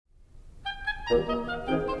Okay,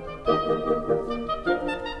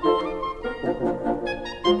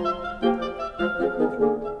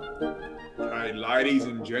 ladies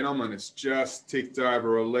and gentlemen, it's just ticked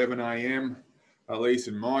over 11 a.m., at least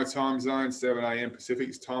in my time zone, 7 a.m.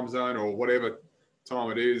 Pacific's time zone, or whatever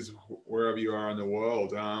time it is, wherever you are in the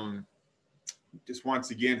world. Just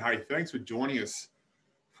once again, hey, thanks for joining us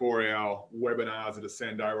for our webinars at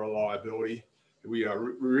Ascendo Reliability. We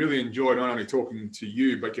really enjoy not only talking to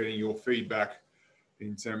you, but getting your feedback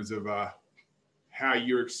in terms of how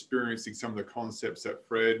you're experiencing some of the concepts that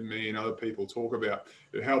Fred, me, and other people talk about.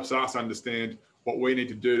 It helps us understand what we need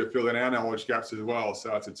to do to fill in our knowledge gaps as well.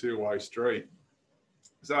 So it's a two-way street.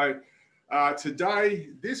 So today,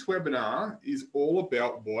 this webinar is all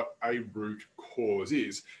about what a root cause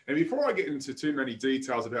is. And before I get into too many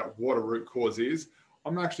details about what a root cause is,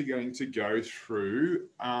 I'm actually going to go through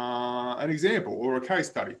an example or a case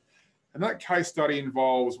study. And that case study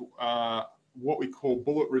involves what we call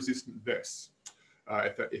bullet-resistant vests.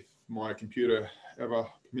 If my computer ever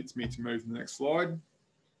permits me to move to the next slide.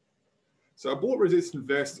 So a bullet-resistant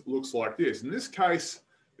vest looks like this. In this case,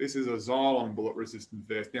 this is a Zylon bullet-resistant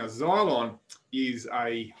vest. Now, Zylon is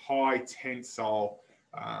a high tensile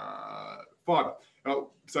fiber.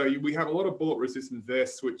 So we have a lot of bullet-resistant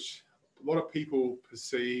vests, which a lot of people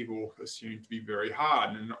perceive or assume to be very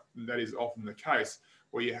hard, and that is often the case,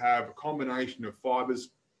 where you have a combination of fibers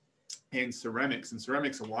and ceramics. And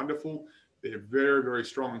ceramics are wonderful. They're very, very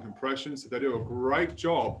strong in compression, so they do a great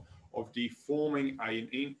job of deforming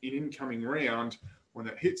an incoming round when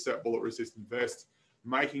it hits that bullet-resistant vest,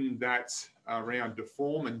 making that round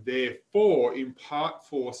deform and therefore impart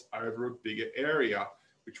force over a bigger area,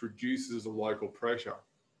 which reduces the local pressure.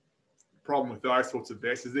 The problem with those sorts of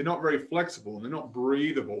vests is they're not very flexible and they're not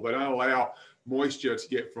breathable. They don't allow moisture to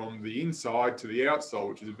get from the inside to the outside,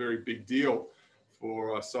 which is a very big deal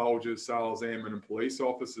for soldiers, sailors, airmen, and police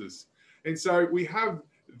officers. And so we have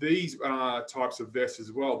these types of vests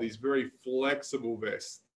as well, these very flexible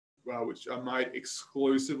vests, which are made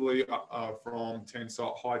exclusively from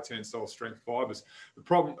high tensile strength fibers. The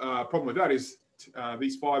problem with that is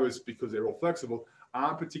these fibers, because they're all flexible,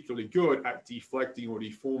 aren't particularly good at deflecting or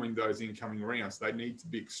deforming those incoming rounds. They need to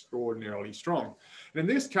be extraordinarily strong. And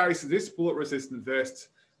in this case, this bullet-resistant vest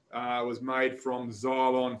was made from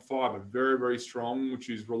Zylon fiber, very, very strong, which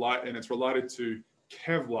is related to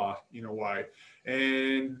Kevlar in a way.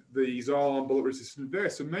 And the Zylon bullet-resistant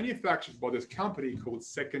vests are manufactured by this company called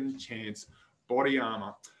Second Chance Body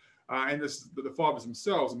Armor. And the fibers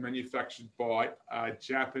themselves are manufactured by a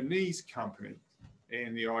Japanese company.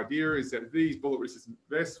 And the idea is that these bullet-resistant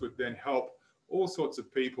vests would then help all sorts of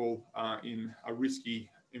people in risky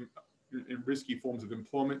forms of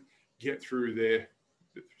employment get through their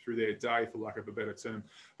day, for lack of a better term.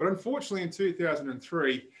 But unfortunately, in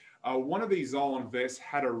 2003, one of these Zylon vests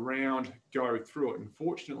had a round go through it.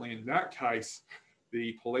 Unfortunately, in that case,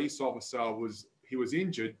 the police officer was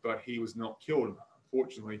injured, but he was not killed.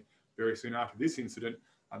 Unfortunately, very soon after this incident,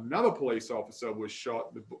 another police officer was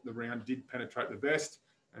shot. The round did penetrate the vest,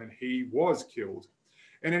 and he was killed.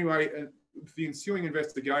 And anyway, the ensuing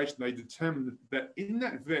investigation, they determined that in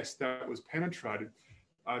that vest that was penetrated,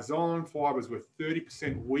 Zylon fibers were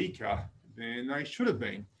 30% weaker than they should have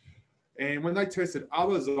been. And when they tested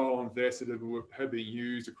other Zylon vests that had been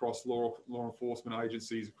used across law enforcement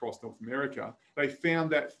agencies across North America, they found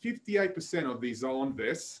that 58% of these Zylon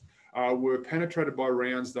vests were penetrated by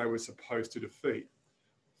rounds they were supposed to defeat.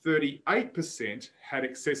 38% had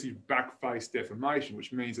excessive back face deformation,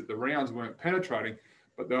 which means that the rounds weren't penetrating,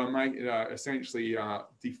 but they were essentially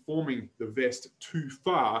deforming the vest too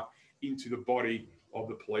far into the body of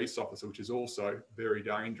the police officer, which is also very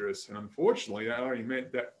dangerous. And unfortunately, that only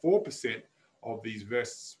meant that 4% of these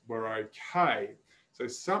vests were okay. So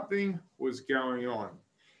something was going on.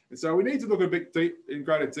 And so we need to look a bit in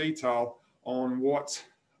greater detail on what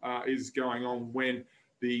is going on when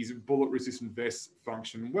these bullet-resistant vests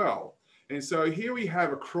function well. And so here we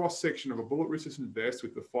have a cross-section of a bullet-resistant vest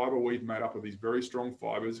with the fiber weave made up of these very strong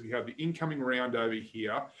fibers. We have the incoming round over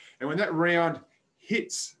here. And when that round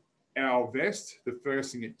hits our vest, the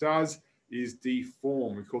first thing it does is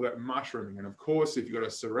deform. We call that mushrooming. And of course, if you've got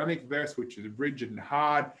a ceramic vest, which is rigid and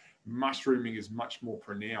hard, mushrooming is much more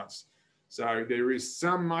pronounced. So there is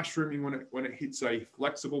some mushrooming when it hits a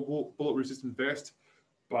flexible bullet-resistant vest,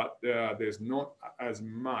 but there's not as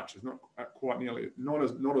much. It's not quite nearly, not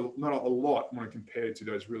a lot when compared to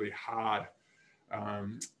those really hard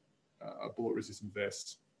bullet-resistant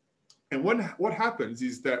vests. And what happens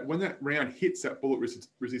is that when that round hits that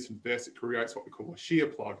bullet-resistant vest, it creates what we call a shear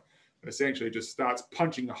plug. And essentially, it just starts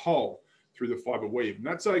punching a hole through the fiber weave. And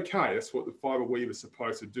that's okay. That's what the fiber weave is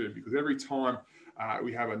supposed to do, because every time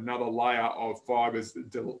we have another layer of fibers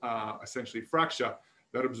that essentially fracture,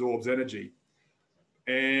 that absorbs energy.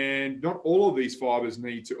 And not all of these fibers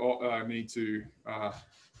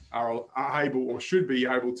are able or should be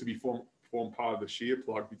able to form part of the shear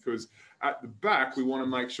plug, because at the back we want to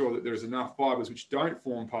make sure that there's enough fibers which don't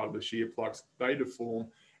form part of the shear plugs. They deform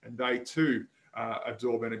and they too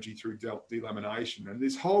absorb energy through delamination. And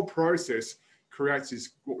this whole process creates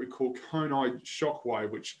this what we call conoid shock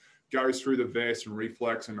wave, which goes through the vest and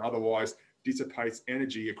reflects and otherwise dissipates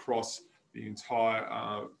energy across the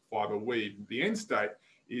entire fiber weave. The end state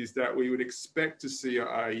is that we would expect to see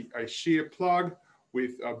a shear plug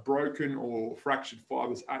with broken or fractured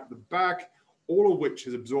fibers at the back, all of which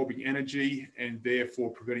is absorbing energy and therefore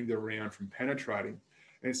preventing the round from penetrating.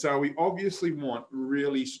 And so we obviously want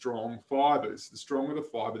really strong fibers. The stronger the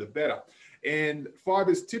fiber, the better. And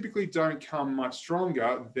fibers typically don't come much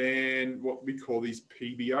stronger than what we call these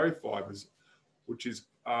PBO fibers, which is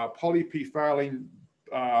polyphenylene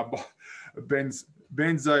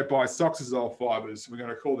benzobisoxazole fibers. We're going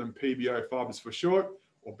to call them PBO fibers for short,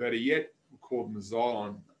 or better yet, we'll call them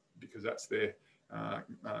Zylon, because that's their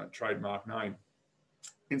trademark name.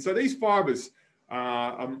 And so these fibers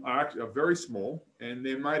are very small, and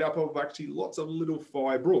they're made up of actually lots of little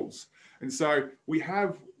fibrils. And so we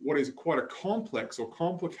have what is quite a complex or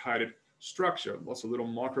complicated structure, lots of little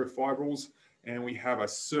microfibrils, and we have a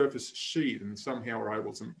surface sheet, and somehow we're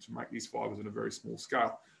able to make these fibers at a very small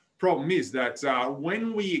scale. Problem is that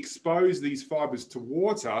when we expose these fibers to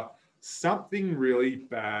water, something really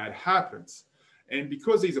bad happens. And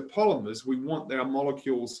because these are polymers, we want our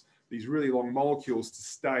molecules, these really long molecules, to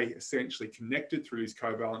stay essentially connected through these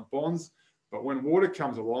covalent bonds. But when water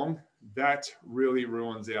comes along, that really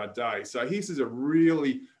ruins our day. So this is a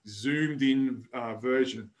really zoomed in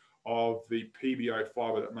version of the PBO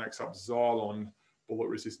fiber that makes up Zylon bullet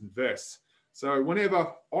resistant vests. So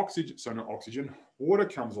whenever water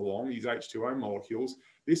comes along, these H2O molecules,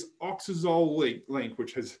 this oxazole link,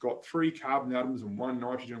 which has got 3 carbon atoms and 1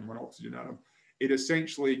 nitrogen and 1 oxygen atom, it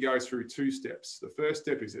essentially goes through 2 steps. The first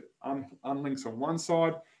step is it unlinks on one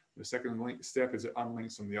side. The second step is it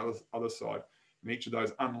unlinks on the other side. And each of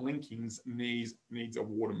those unlinkings needs a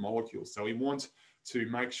water molecule. So we want to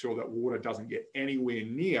make sure that water doesn't get anywhere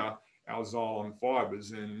near our Zylon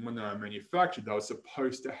fibers. And when they were manufactured, they were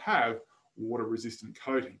supposed to have water-resistant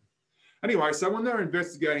coating. Anyway, so when they're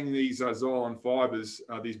investigating these Zylon fibers,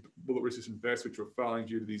 these bullet-resistant vests, which were failing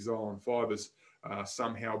due to these Zylon fibers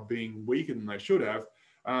somehow being weaker than they should have,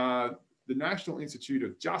 the National Institute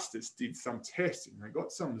of Justice did some testing. They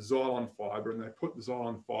got some Zylon fiber and they put the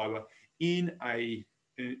Zylon fiber in an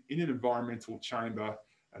environmental chamber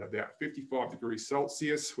at about 55 degrees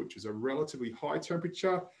Celsius, which is a relatively high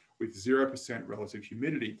temperature with 0% relative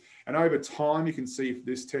humidity. And over time, you can see if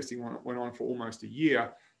this testing went on for almost a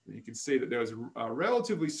year, you can see that there was a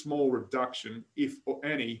relatively small reduction, if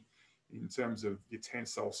any, in terms of the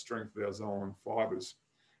tensile strength of our Zylon fibers.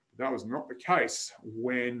 But that was not the case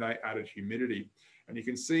when they added humidity. And you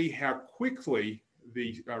can see how quickly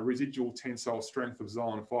the residual tensile strength of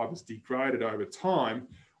Zylon fibers degraded over time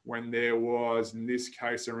when there was, in this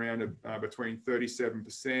case, around between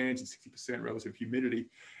 37% and 60% relative humidity.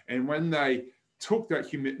 And when they took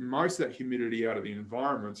that most of that humidity out of the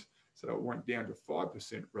environment, so it went down to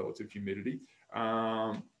 5% relative humidity,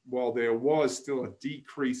 while there was still a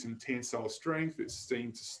decrease in tensile strength, it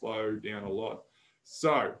seemed to slow down a lot.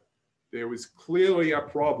 So there was clearly a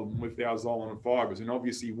problem with our Zylon fibers. And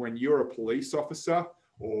obviously, when you're a police officer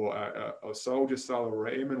or a soldier, sailor, or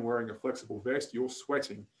airman wearing a flexible vest, you're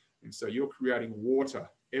sweating. And so you're creating water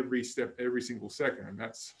every step, every single second. And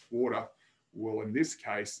that's water will, in this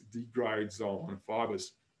case, degrade Zylon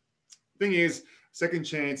fibers. Thing is, Second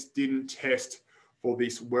Chance didn't test for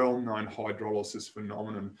this well-known hydrolysis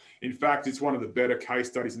phenomenon. In fact, it's one of the better case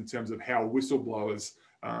studies in terms of how whistleblowers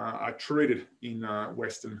are treated in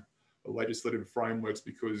Western legislative frameworks,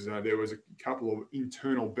 because there was a couple of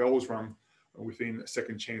internal bells rung within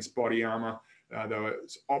Second Chance body armor. The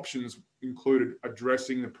options included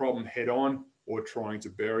addressing the problem head on or trying to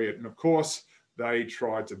bury it. And of course, they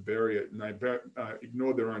tried to bury it, and they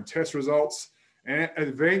ignored their own test results and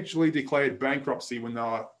eventually declared bankruptcy when they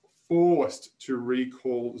were forced to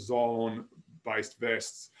recall Zylon-based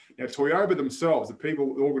vests. Now, Toyoba themselves, the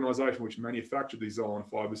organization which manufactured these Zylon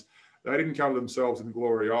fibers, they didn't cover themselves in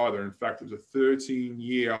glory either. In fact, it was a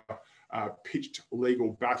 13-year pitched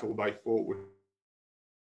legal battle they fought with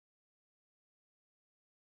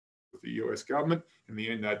the US government. In the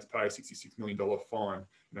end, they had to pay a $66 million fine.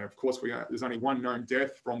 Now, of course, there's only one known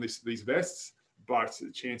death from these vests, but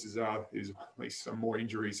the chances are there's at least some more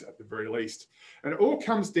injuries at the very least. And it all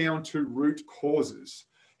comes down to root causes.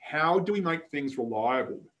 How do we make things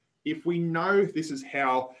reliable? If we know this is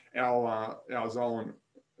how our Zolan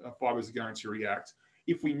fibers are going to react,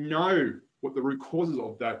 if we know what the root causes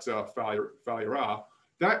of that failure are,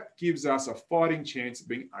 that gives us a fighting chance of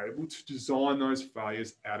being able to design those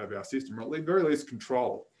failures out of our system, or at the very least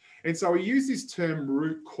control. And so we use this term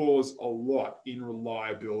root cause a lot in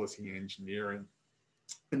reliability engineering.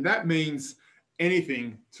 And that means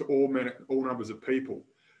anything to all numbers of people.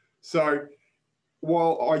 So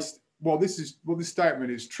while this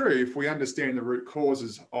statement is true, if we understand the root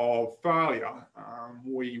causes of failure,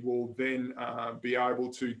 we will then be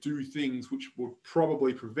able to do things which would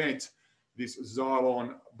probably prevent this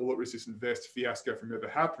Zylon bullet-resistant vest fiasco from ever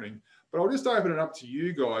happening. But I'll just open it up to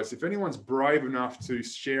you guys. If anyone's brave enough to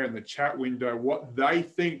share in the chat window what they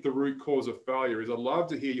think the root cause of failure is, I'd love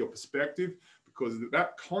to hear your perspective, because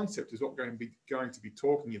that concept is what we're going to be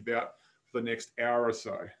talking about for the next hour or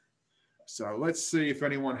so. So let's see if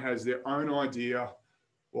anyone has their own idea.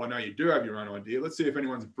 Well, I know you do have your own idea. Let's see if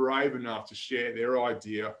anyone's brave enough to share their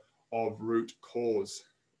idea of root cause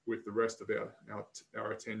with the rest of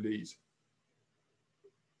our attendees.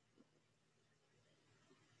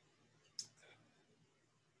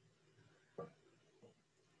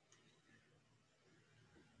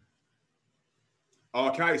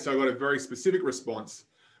 Okay, so I got a very specific response.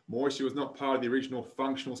 Moisture was not part of the original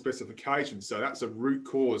functional specification. So that's a root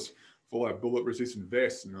cause for our bullet-resistant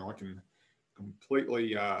vests. And I can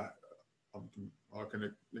completely, I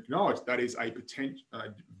can acknowledge that is a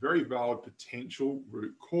very valid potential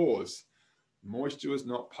root cause. Moisture was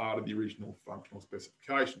not part of the original functional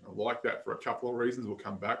specification. I like that for a couple of reasons we'll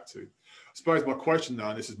come back to. I suppose my question though,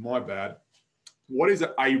 and this is my bad, what is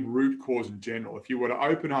a root cause in general? If you were to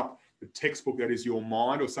open up the textbook that is your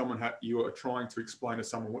mind, or you are trying to explain to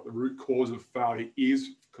someone what the root cause of failure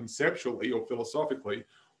is conceptually or philosophically,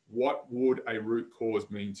 what would a root cause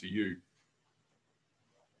mean to you?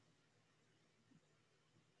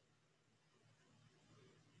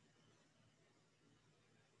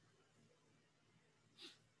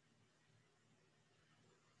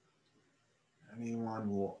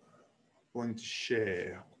 Anyone willing to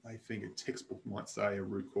share what they think a textbook might say a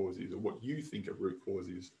root cause is, or what you think a root cause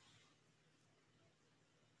is?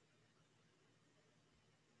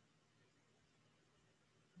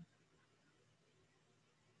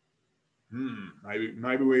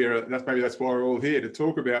 Maybe that's why we're all here, to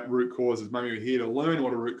talk about root causes. Maybe we're here to learn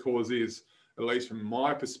what a root cause is, at least from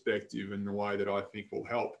my perspective, and the way that I think will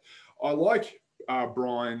help. I like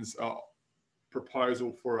Brian's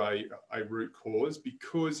proposal for a root cause,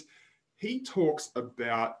 because he talks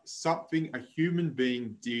about something a human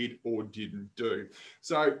being did or didn't do.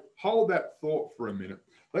 So hold that thought for a minute.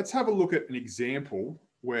 Let's have a look at an example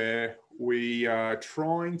where we are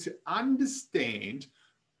trying to understand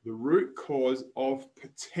the root cause of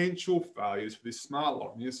potential failures for this smart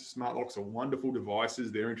lock. And yes, smart locks are wonderful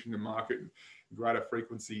devices. They're entering the market in greater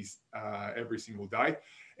frequencies every single day.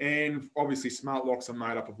 And obviously smart locks are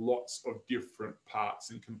made up of lots of different parts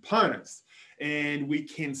and components. And we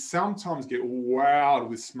can sometimes get wowed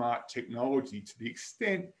with smart technology to the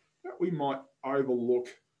extent that we might overlook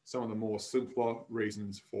some of the more simpler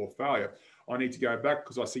reasons for failure. I need to go back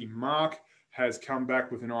because I see Mark has come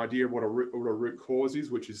back with an idea of what a root cause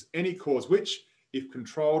is, which is any cause which, if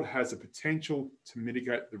controlled, has a potential to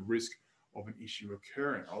mitigate the risk of an issue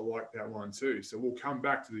occurring. I like that one too. So we'll come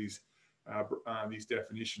back to these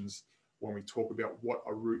definitions when we talk about what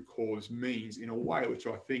a root cause means in a way which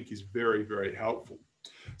I think is very, very helpful.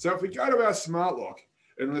 So if we go to our smart lock,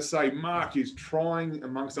 and let's say Mark is trying,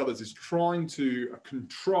 amongst others, is trying to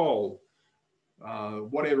control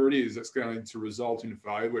whatever it is that's going to result in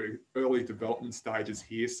failure. We're early development stages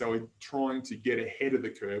here, so we're trying to get ahead of the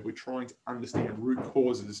curve. We're trying to understand root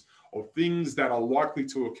causes of things that are likely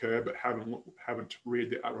to occur but haven't reared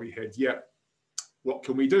their ugly heads yet. What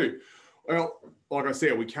can we do? Well, like I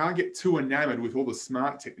said, we can't get too enamored with all the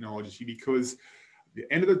smart technology, because at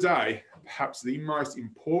the end of the day, perhaps the most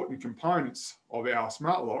important components of our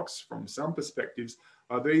smart locks from some perspectives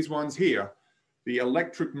are these ones here. The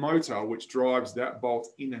electric motor, which drives that bolt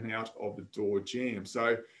in and out of the door jamb.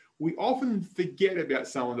 So we often forget about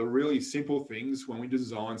some of the really simple things when we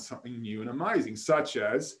design something new and amazing, such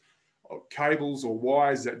as cables or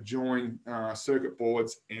wires that join circuit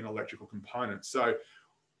boards and electrical components. So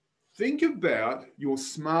think about your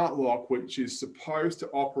smart lock, which is supposed to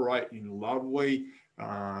operate in lovely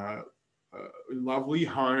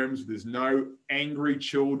homes. There's no angry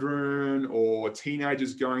children or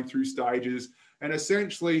teenagers going through stages. And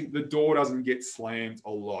essentially, the door doesn't get slammed a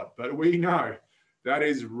lot. But we know That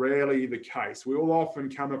is rarely the case. We will often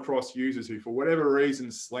come across users who, for whatever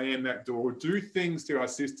reason, slam that door or do things to our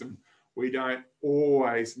system we don't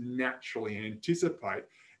always naturally anticipate.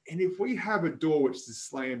 And if we have a door which is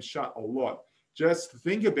slammed shut a lot, just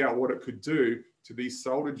think about what it could do to these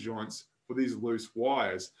solder joints for these loose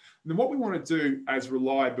wires. And then what we want to do as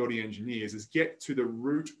reliability engineers is get to the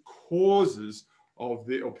root causes of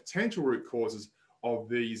the, or potential root causes of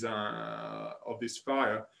these of this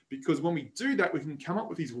failure, because when we do that, we can come up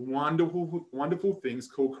with these wonderful things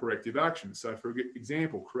called corrective actions. So for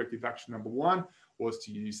example, corrective action number one was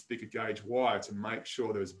to use thicker gauge wire to make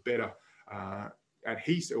sure there's better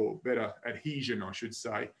better adhesion, I should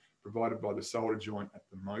say, provided by the solder joint at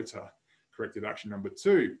the motor. Corrective action number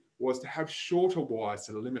two was to have shorter wires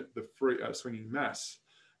to limit the free swinging mass.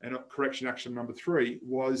 And correction action number three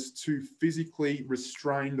was to physically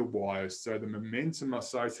restrain the wires. So the momentum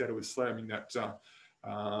associated with slamming that,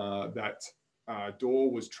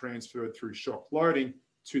 door was transferred through shock loading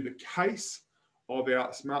to the case of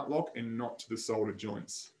our smart lock and not to the solder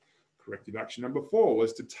joints. Corrective action number four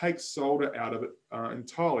was to take solder out of it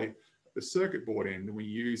entirely at the circuit board end. And we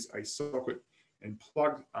use a socket and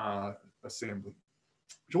plug assembly,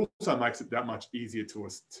 which also makes it that much easier to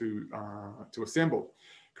assemble.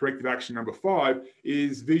 Corrective action number five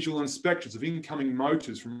is visual inspections of incoming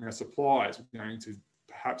motors from our suppliers. We're going to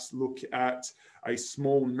perhaps look at a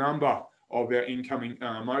small number of our incoming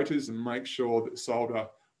motors and make sure that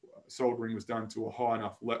soldering was done to a high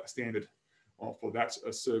enough standard for that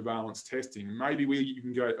surveillance testing. Maybe we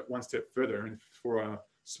even go one step further, and for a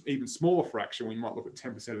even smaller fraction, we might look at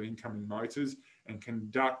 10% of incoming motors and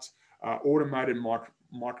conduct automated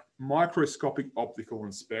microscopic optical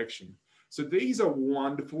inspection. So these are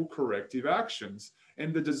wonderful corrective actions,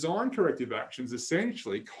 and the design corrective actions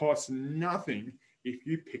essentially cost nothing if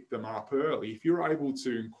you pick them up early. If you're able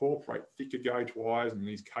to incorporate thicker gauge wires and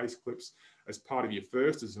these case clips as part of your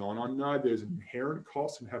first design, I know there's an inherent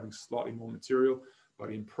cost in having slightly more material, but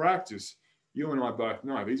in practice, you and I both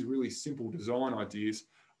know these really simple design ideas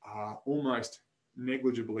are almost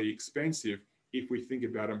negligibly expensive if we think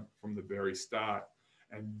about them from the very start.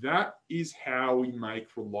 And that is how we make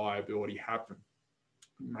reliability happen.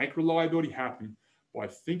 We make reliability happen by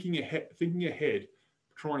thinking ahead,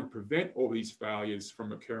 trying to prevent all these failures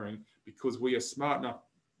from occurring, because we are smart enough,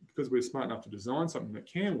 because we're smart enough to design something that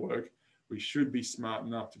can work. We should be smart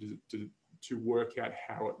enough to work out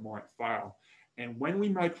how it might fail. And when we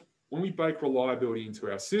bake reliability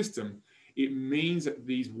into our system, it means that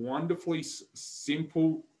these wonderfully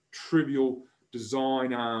simple, trivial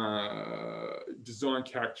design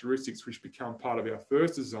characteristics, which become part of our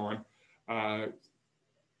first design,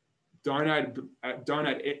 don't add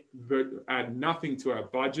nothing to our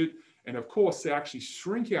budget, and of course they actually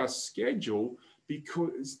shrink our schedule,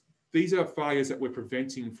 because these are failures that we're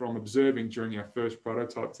preventing from observing during our first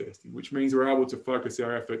prototype testing, which means we're able to focus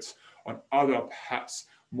our efforts on other, perhaps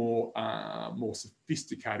more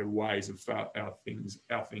sophisticated ways of our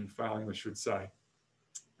thing failing, I should say.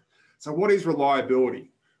 So what is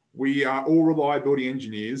reliability? We are all reliability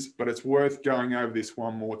engineers, but it's worth going over this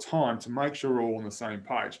one more time to make sure we're all on the same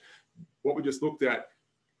page. What we just looked at,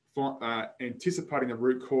 anticipating the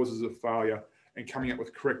root causes of failure and coming up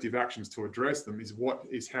with corrective actions to address them,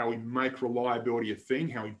 is how we make reliability a thing,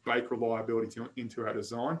 how we bake reliability into our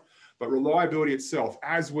design. But reliability itself,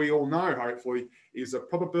 as we all know, hopefully, is a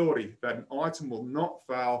probability that an item will not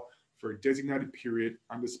fail for a designated period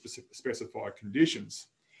under specified conditions.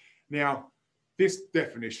 Now, this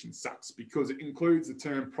definition sucks because it includes the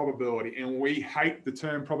term probability, and we hate the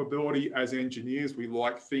term probability as engineers. We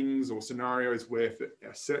like things or scenarios where for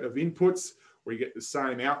a set of inputs, we get the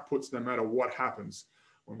same outputs no matter what happens.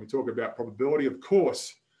 When we talk about probability, of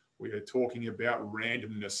course, we are talking about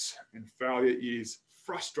randomness, and failure is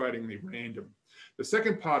frustratingly random. The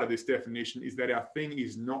second part of this definition is that our thing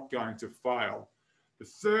is not going to fail. The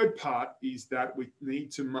third part is that we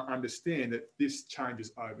need to understand that this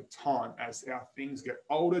changes over time. As our things get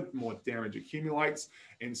older, more damage accumulates.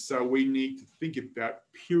 And so we need to think about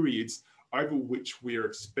periods over which we're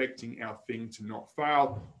expecting our thing to not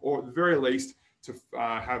fail, or at the very least, to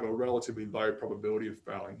have a relatively low probability of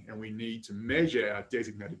failing. And we need to measure our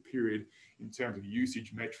designated period in terms of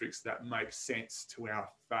usage metrics that make sense to our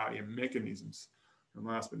failure mechanisms. And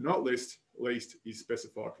last but not least is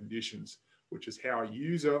specified conditions, which is how a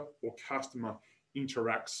user or customer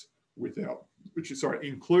interacts with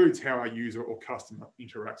includes how our user or customer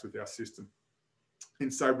interacts with our system.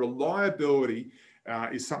 And so reliability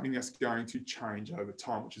is something that's going to change over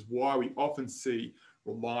time, which is why we often see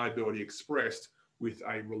reliability expressed with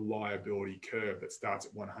a reliability curve that starts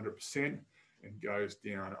at 100% and goes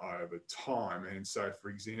down over time. And so, for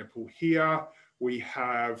example, here we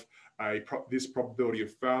have this probability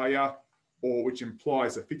of failure, or which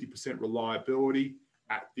implies a 50% reliability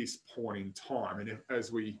at this point in time. And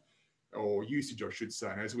or usage, I should say,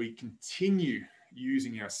 and as we continue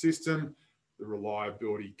using our system, the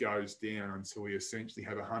reliability goes down until we essentially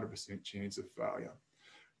have a 100% chance of failure.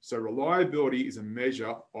 So reliability is a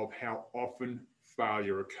measure of how often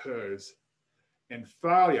failure occurs. And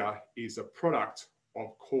failure is a product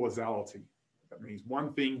of causality. That means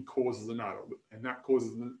one thing causes another, and that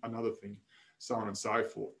causes another thing, so on and so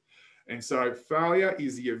forth. And so failure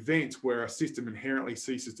is the event where a system inherently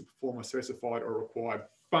ceases to perform a specified or required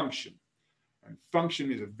function. And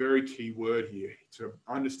function is a very key word here. To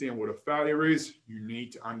understand what a failure is, you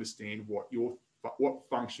need to understand what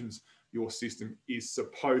functions your system is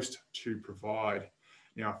supposed to provide.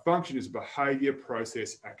 Now, a function is a behavior,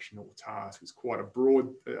 process, action, or task. It's quite a broad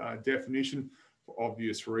definition for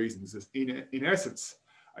obvious reasons. In essence,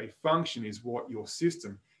 a function is what your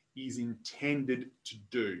system is intended to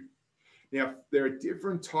do. Now, there are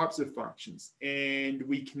different types of functions, and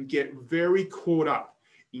we can get very caught up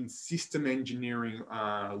in system engineering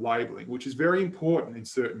labeling, which is very important in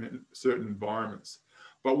certain environments.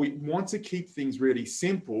 But we want to keep things really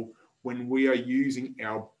simple when we are using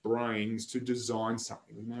our brains to design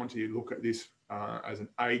something. We want to look at this as an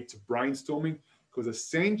aid to brainstorming, because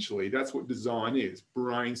essentially that's what design is: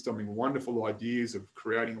 brainstorming wonderful ideas of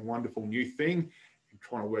creating a wonderful new thing and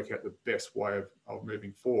trying to work out the best way of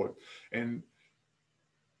moving forward.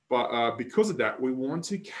 But because of that, we want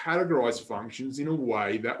to categorize functions in a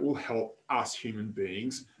way that will help us human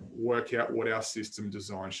beings work out what our system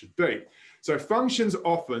design should be. So functions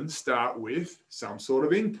often start with some sort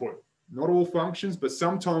of input. Not all functions, but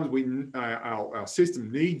sometimes our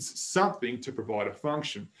system needs something to provide a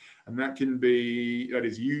function. And that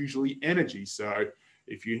is usually energy. So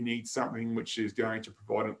if you need something which is going to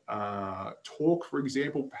provide torque, for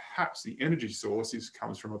example, perhaps the energy source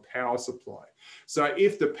comes from a power supply. So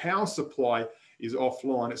if the power supply is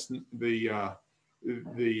offline, it's the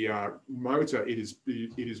motor it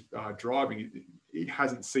is driving, it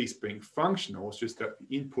hasn't ceased being functional. It's just that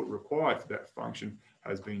the input required for that function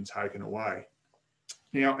has been taken away.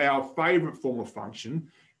 Now, our favorite form of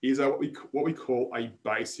function is what we call a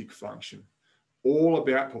basic function, all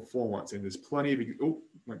about performance. And there's plenty of,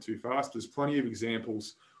 went too fast. There's plenty of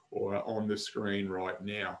examples on the screen right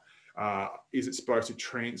now. Is it supposed to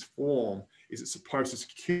transform? Is it supposed to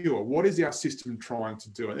secure? What is our system trying to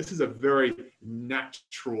do? And this is a very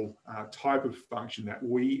natural type of function that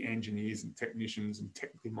we engineers and technicians and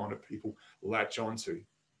technically minded people latch onto.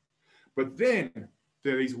 But then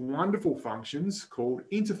there are these wonderful functions called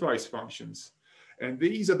interface functions. And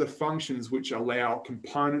these are the functions which allow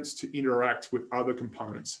components to interact with other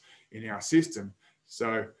components in our system.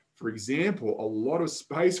 So, for example, a lot of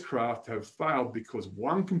spacecraft have failed because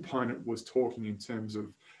one component was talking in terms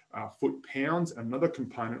of foot-pounds, another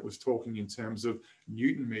component was talking in terms of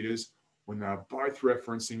Newton meters when they're both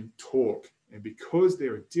referencing torque. And because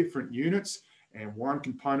there are different units, and one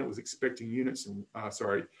component was expecting units,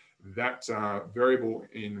 that variable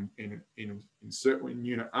in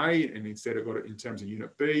unit A, and instead of got it in terms of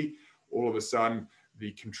unit B, all of a sudden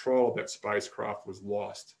the control of that spacecraft was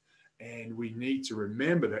lost. And we need to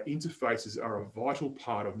remember that interfaces are a vital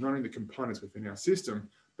part of not only the components within our system,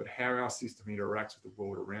 but how our system interacts with the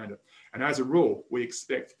world around it. And as a rule, we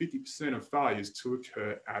expect 50% of failures to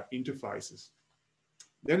occur at interfaces.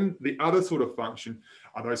 Then the other sort of function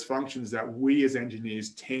are those functions that we as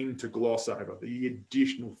engineers tend to gloss over, the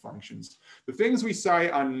additional functions. The things we say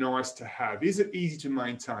are nice to have. Is it easy to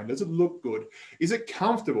maintain? Does it look good? Is it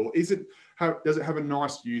comfortable? Does it have a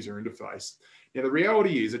nice user interface? Now, the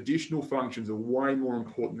reality is additional functions are way more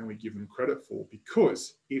important than we give them credit for,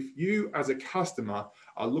 because if you as a customer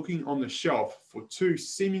are looking on the shelf for two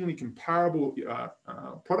seemingly comparable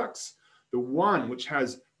products, the one which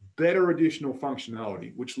has better additional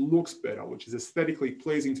functionality, which looks better, which is aesthetically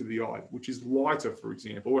pleasing to the eye, which is lighter, for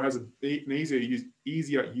example, or has an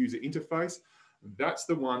easier user interface, that's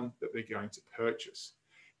the one that they're going to purchase,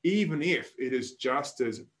 even if it is just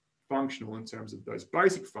as functional in terms of those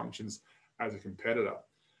basic functions as a competitor.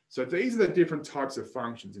 So these are the different types of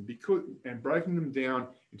functions, and breaking them down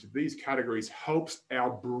into these categories helps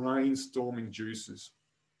our brainstorming juices.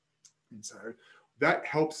 And so that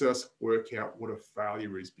helps us work out what a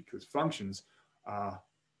failure is, because functions are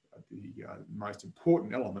the most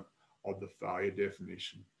important element of the failure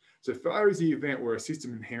definition. So failure is the event where a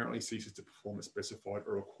system inherently ceases to perform a specified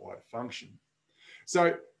or required function.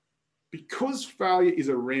 So because failure is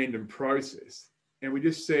a random process, and we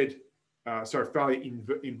just said failure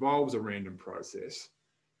involves a random process,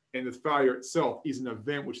 and the failure itself is an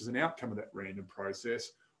event which is an outcome of that random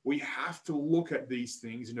process, we have to look at these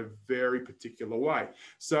things in a very particular way.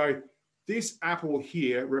 So this apple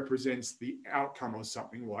here represents the outcome of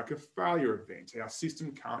something like a failure event. Our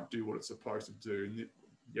system can't do what it's supposed to do. And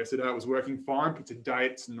yesterday it was working fine, but today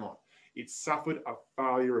it's not. It suffered a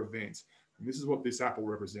failure event. And this is what this apple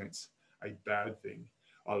represents, a bad thing.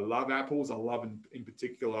 I love apples. I love in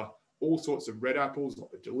particular all sorts of red apples,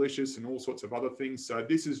 like delicious and all sorts of other things. So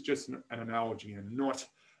this is just an analogy and not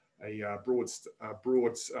a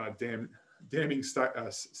damning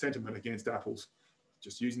sentiment against apples.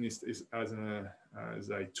 Just using this as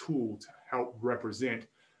a tool to help represent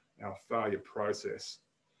our failure process.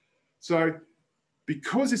 So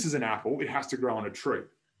because this is an apple, it has to grow on a tree.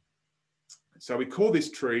 So we call this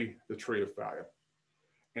tree the tree of failure.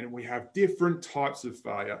 And we have different types of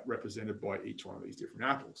failure represented by each one of these different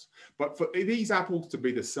apples. But for these apples to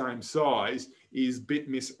be the same size is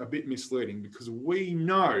a bit misleading, because we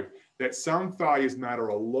know that some failures matter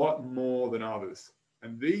a lot more than others.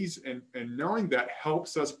 And knowing that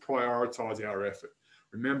helps us prioritize our effort.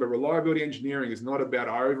 Remember, reliability engineering is not about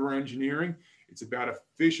over-engineering. It's about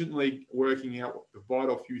efficiently working out what the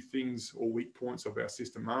vital few things or weak points of our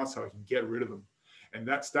system are so we can get rid of them. And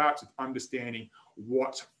that starts with understanding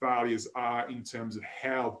what failures are in terms of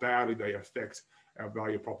how badly they affect our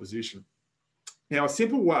value proposition. Now, a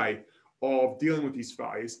simple way of dealing with these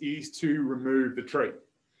failures is to remove the tree,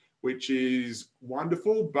 which is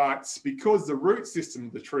wonderful, but because the root system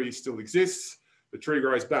of the tree still exists, the tree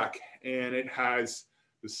grows back and it has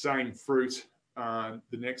the same fruit the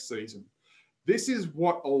next season. This is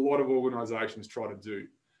what a lot of organizations try to do.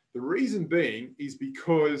 The reason being is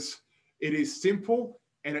because it is simple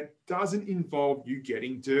and it doesn't involve you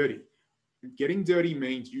getting dirty. Getting dirty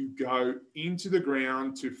means you go into the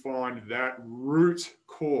ground to find that root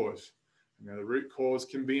cause. Now, the root cause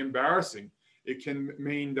can be embarrassing. It can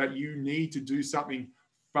mean that you need to do something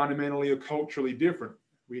fundamentally or culturally different.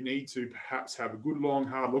 We need to perhaps have a good, long,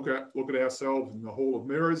 hard look at ourselves in the hall of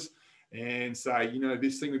mirrors and say,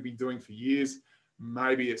 this thing we've been doing for years,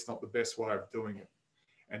 maybe it's not the best way of doing it.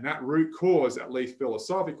 And that root cause, at least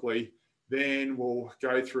philosophically, then we'll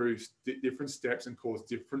go through different steps and cause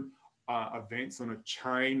different events on a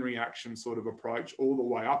chain reaction sort of approach all the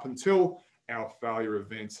way up until our failure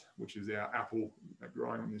event, which is our apple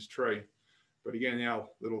growing on this tree. But again, our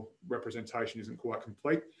little representation isn't quite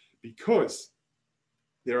complete because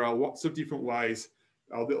there are lots of different ways,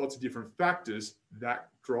 lots of different factors that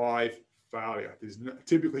drive failure. There's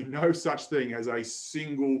typically no such thing as a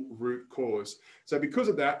single root cause. So because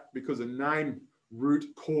of that, because the name root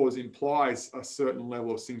cause implies a certain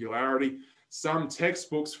level of singularity, some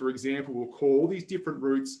textbooks, for example, will call these different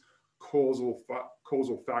roots causal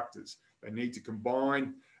factors. They need to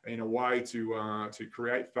combine in a way to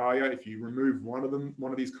create failure. If you remove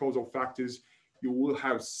one of these causal factors, you will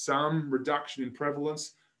have some reduction in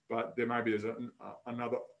prevalence, but there may be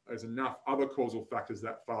there's enough other causal factors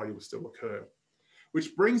that failure will still occur.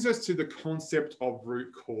 Which brings us to the concept of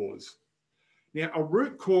root cause. Now, a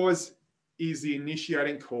root cause is the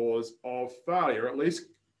initiating cause of failure, at least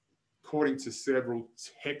according to several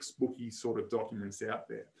textbooky sort of documents out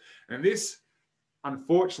there. And this,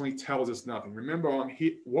 unfortunately, tells us nothing. Remember,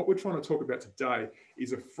 what we're trying to talk about today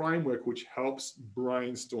is a framework which helps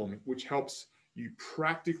brainstorming, which helps you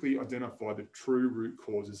practically identify the true root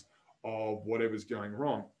causes of whatever's going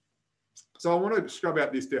wrong. So I want to scrub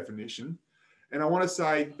out this definition, and I want to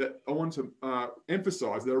say that I want to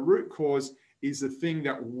emphasize that a root cause is the thing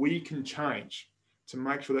that we can change to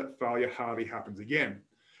make sure that failure hardly happens again.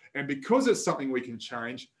 And because it's something we can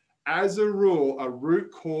change, as a rule, a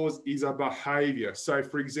root cause is a behavior. So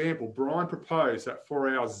for example, Brian proposed that for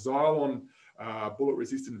our Xylon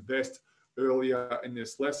bullet-resistant vest earlier in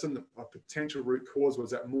this lesson, a potential root cause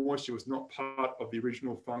was that moisture was not part of the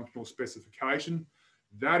original functional specification.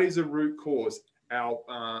 That is a root cause.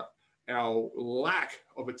 Our lack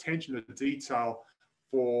of attention to detail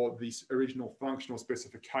for this original functional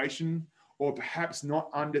specification, or perhaps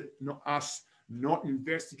not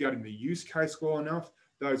investigating the use case well enough,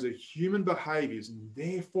 those are human behaviors, and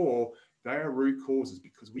therefore they are root causes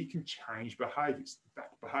because we can change behaviors. In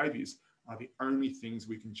fact, behaviors are the only things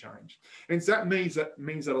we can change. And so that means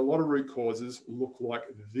that a lot of root causes look like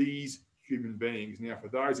these human beings. Now, for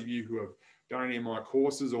those of you who have done any of my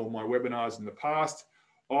courses or my webinars in the past,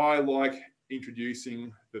 I like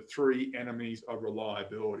introducing the three enemies of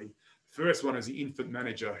reliability. The first one is the infant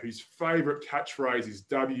manager, whose favorite catchphrase is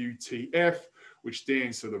WTF, which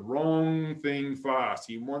stands for the wrong thing fast.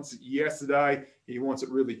 He wants it yesterday. He wants it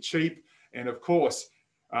really cheap. And of course,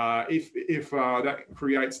 If that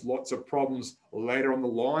creates lots of problems later on the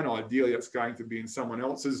line, ideally it's going to be in someone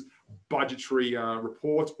else's budgetary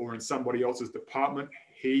report or in somebody else's department.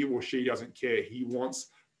 He or she doesn't care. He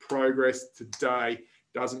wants progress today.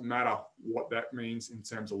 Doesn't matter what that means in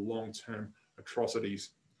terms of long-term atrocities.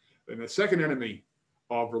 Then the second enemy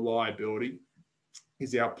of reliability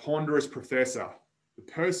is our ponderous professor, the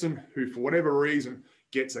person who, for whatever reason,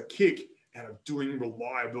 gets a kick out of doing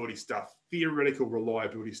reliability stuff, theoretical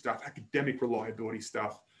reliability stuff, academic reliability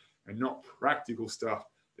stuff, and not practical stuff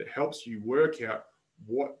that helps you work out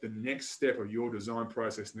what the next step of your design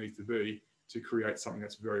process needs to be to create something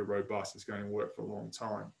that's very robust, that's going to work for a long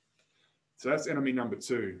time. So that's enemy number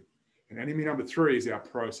two. And enemy number three is our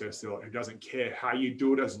process zealot, who doesn't care how you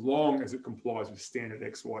do it as long as it complies with standard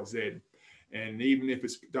X, Y, Z. And even if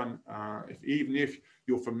it's done, even if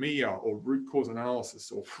your familiar or root cause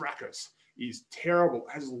analysis or fracas is terrible,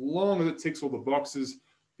 as long as it ticks all the boxes,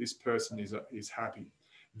 this person is happy.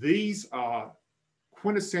 These are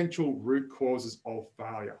quintessential root causes of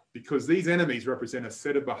failure, because these enemies represent a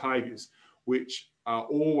set of behaviors which are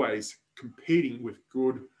always competing with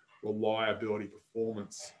good reliability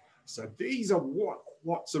performance. So these are what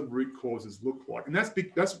lots of root causes look like. And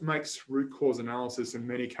that makes root cause analysis in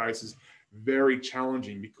many cases very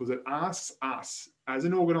challenging, because it asks us as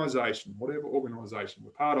an organization, whatever organization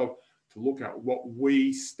we're part of, to look at what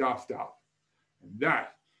we stuffed up. And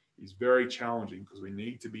that is very challenging because we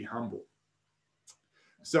need to be humble.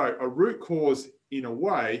 So a root cause, in a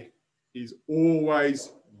way, is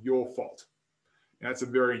always your fault. Now, that's a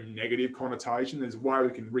very negative connotation. There's a way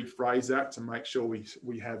we can rephrase that to make sure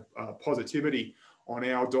we have positivity on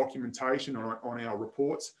our documentation, on our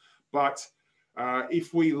reports. But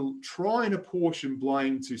if we try and apportion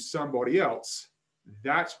blame to somebody else,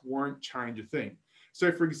 that won't change a thing.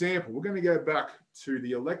 So for example, we're going to go back to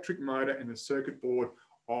the electric motor and the circuit board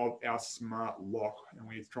of our smart lock. And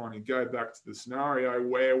we're trying to go back to the scenario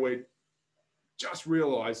where we just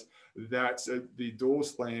realized that the door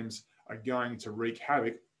slams are going to wreak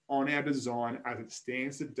havoc on our design as it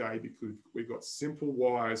stands today, because we've got simple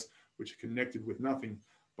wires which are connected with nothing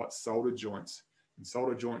but solder joints. And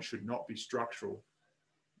solder joints should not be structural.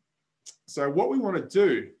 So what we want to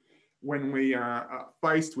do when we are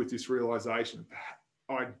faced with this realization,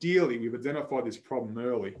 ideally we've identified this problem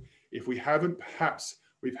early. If we haven't, perhaps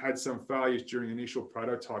we've had some failures during initial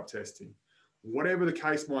prototype testing. Whatever the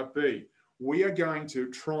case might be, we are going to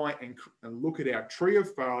try and look at our tree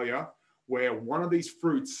of failure, where one of these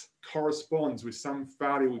fruits corresponds with some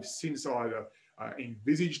failure we've since either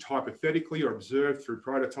envisaged hypothetically or observed through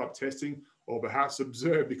prototype testing, or perhaps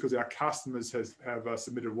observed because our customers have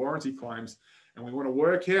submitted warranty claims. And we want to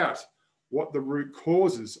work out what the root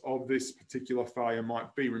causes of this particular failure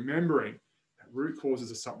might be, remembering that root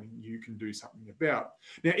causes are something you can do something about.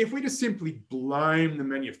 Now, if we just simply blame the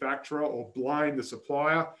manufacturer or blame the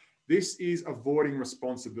supplier, this is avoiding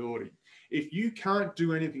responsibility. If you can't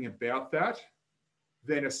do anything about that,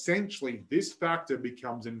 then essentially this factor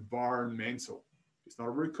becomes environmental. It's not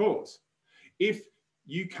a root cause. If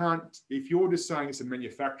you're just saying it's a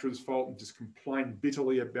manufacturer's fault and just complain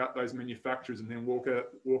bitterly about those manufacturers and then walk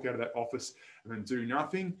out of that office and then do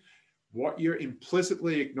nothing, what you're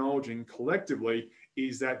implicitly acknowledging collectively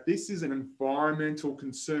is that this is an environmental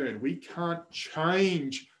concern. We can't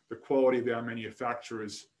change the quality of our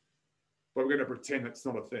manufacturers, but we're going to pretend that's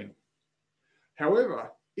not a thing.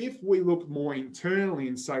 However, if we look more internally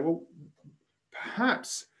and say, well,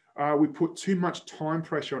 perhaps we put too much time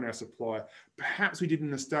pressure on our supplier. Perhaps we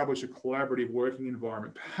didn't establish a collaborative working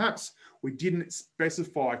environment. Perhaps we didn't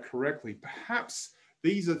specify correctly. Perhaps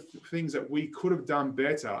these are things that we could have done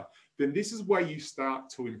better. Then this is where you start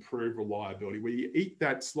to improve reliability, where you eat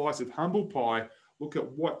that slice of humble pie, look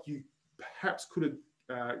at what you perhaps could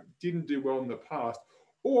have didn't do well in the past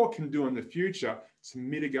or can do in the future to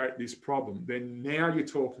mitigate this problem. Then now you're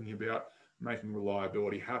talking about making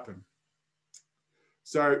reliability happen.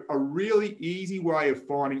 So a really easy way of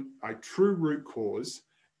finding a true root cause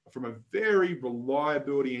from a very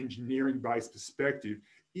reliability engineering based perspective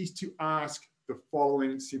is to ask the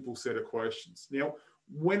following simple set of questions. Now,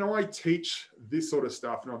 when I teach this sort of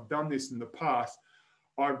stuff, and I've done this in the past,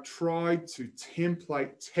 I've tried to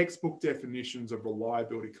template textbook definitions of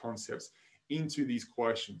reliability concepts into these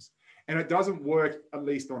questions. And it doesn't work, at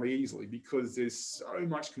least not easily, because there's so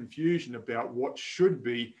much confusion about what should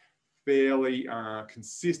be fairly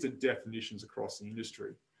consistent definitions across the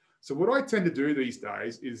industry. So what I tend to do these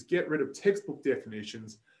days is get rid of textbook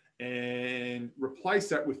definitions and replace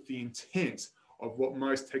that with the intent of what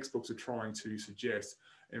most textbooks are trying to suggest.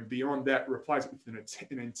 And beyond that, replace it with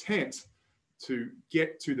an intent to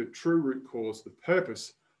get to the true root cause, the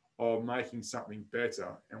purpose of making something better.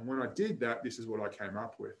 And when I did that, this is what I came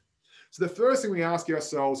up with. So the first thing we ask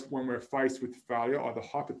ourselves when we're faced with failure, either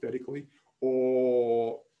hypothetically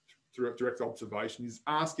or through direct observation, is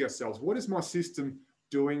ask ourselves, what is my system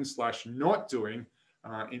doing / not doing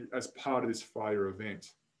as part of this failure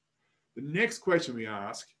event? The next question we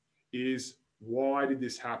ask is, why did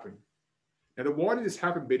this happen? Now, the why did this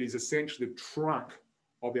happen bit is essentially the trunk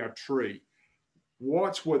of our tree.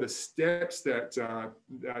 What were the steps that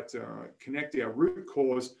connect our root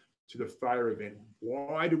cause to the failure event?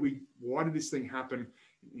 Why did this thing happen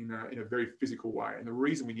in a very physical way? And the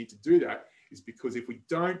reason we need to do that is because if we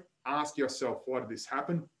don't ask ourselves, why did this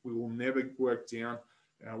happen, we will never work down,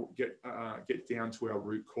 get down to our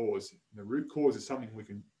root cause. And the root cause is something we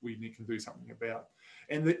can do something about.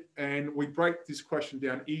 And we break this question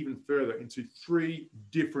down even further into 3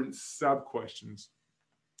 different sub-questions,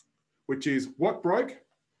 which is what broke,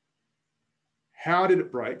 how did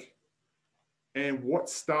it break, and what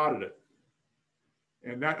started it.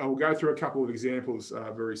 And that I'll go through a couple of examples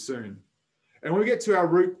very soon. And when we get to our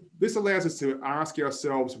root, this allows us to ask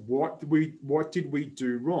ourselves, what did we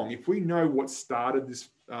do wrong? If we know what started this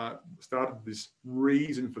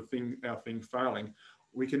reason for our thing failing,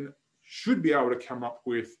 we should be able to come up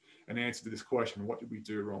with an answer to this question: what did we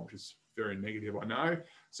do wrong? Which is very negative, I know.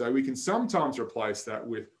 So we can sometimes replace that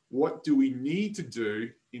with, what do we need to do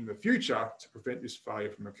in the future to prevent this failure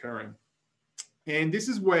from occurring? And this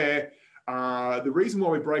is where the reason why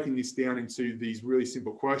we're breaking this down into these really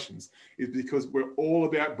simple questions is because we're all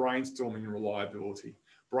about brainstorming and reliability.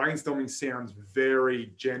 Brainstorming sounds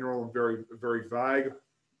very general and very, very vague,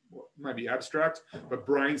 maybe abstract, but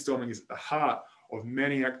brainstorming is at the heart of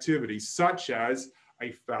many activities, such as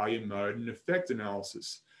a failure mode and effect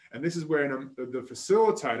analysis. And this is where the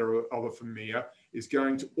facilitator of a FMEA is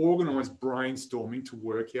going to organize brainstorming to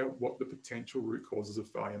work out what the potential root causes of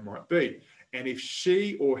failure might be. And if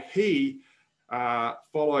she or he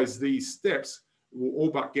follows these steps, we'll all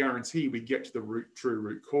but guarantee we get to the true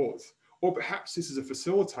root cause. Or perhaps this is a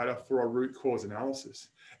facilitator for a root cause analysis.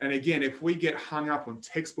 And again, if we get hung up on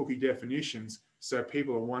textbooky definitions, so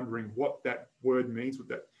people are wondering what that word means with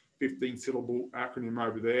that 15-syllable acronym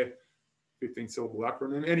over there, 15-syllable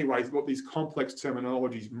acronym. Anyways, what these complex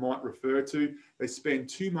terminologies might refer to, they spend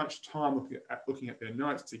too much time looking at their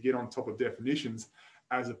notes to get on top of definitions,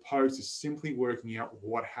 as opposed to simply working out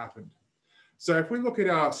what happened. So if we look at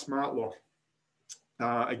our smart lock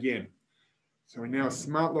again, so now a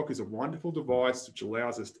smart lock is a wonderful device which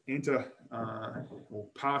allows us to enter or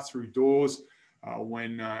pass through doors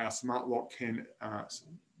when our smart lock can,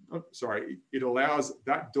 it allows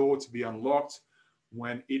that door to be unlocked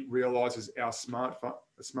when it realizes our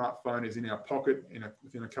smartphone is in our pocket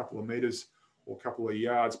within a couple of meters or a couple of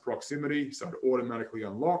yards proximity, so it automatically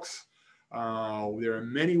unlocks. There are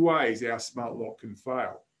many ways our smart lock can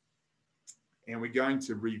fail. And we're going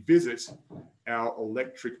to revisit our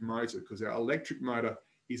electric motor, because our electric motor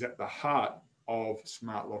is at the heart of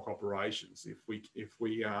smart lock operations.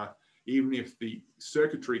 Even if the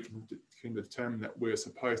circuitry can determine that we're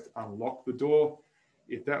supposed to unlock the door,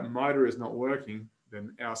 if that motor is not working,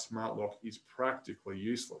 then our smart lock is practically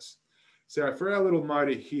useless. So for our little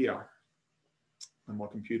motor here, and my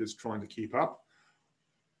computer's trying to keep up,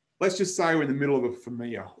 let's just say we're in the middle of a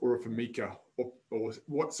FMEA or a FMECA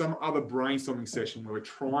or some other brainstorming session where we're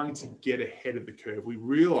trying to get ahead of the curve. We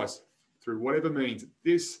realize through whatever means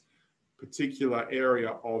this particular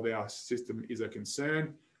area of our system is a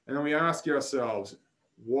concern. And then we ask ourselves,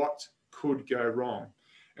 what could go wrong?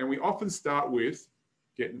 And we often start with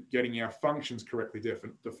getting our functions correctly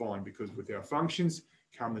defined, because with our functions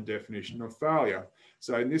come the definition of failure.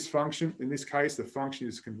 So in this case, the function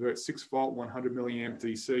is to convert 6-volt 100 milliamp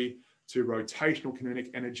DC to rotational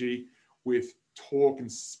kinetic energy with torque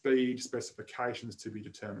and speed specifications to be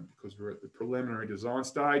determined, because we're at the preliminary design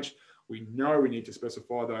stage. We know we need to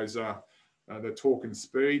specify those the torque and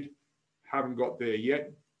speed. Haven't got there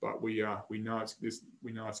yet, but we know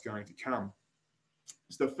it's going to come.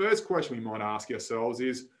 So the first question we might ask ourselves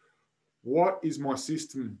is, what is my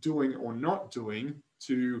system doing or not doing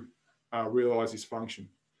to realize this function?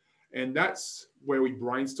 And that's where we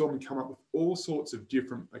brainstorm and come up with all sorts of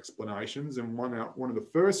different explanations. And one of the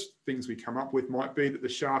first things we come up with might be that the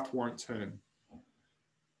shaft won't turn.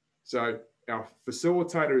 So our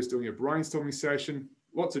facilitator is doing a brainstorming session,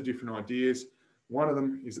 lots of different ideas. One of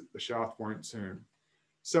them is that the shaft won't turn.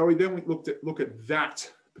 So we look at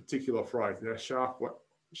that particular phrase, the shaft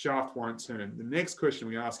won't turn. The next question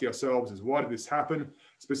we ask ourselves is, why did this happen?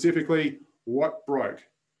 Specifically, what broke?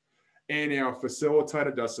 And our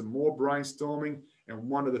facilitator does some more brainstorming, and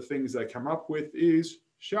one of the things they come up with is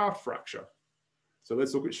shaft fracture. So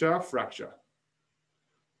let's look at shaft fracture.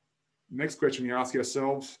 Next question we ask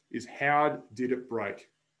ourselves is, how did it break?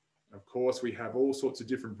 Of course, we have all sorts of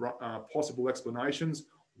different possible explanations.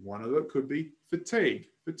 One of them could be fatigue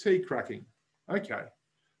cracking. Okay,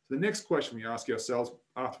 so the next question we ask ourselves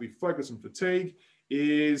after we focus on fatigue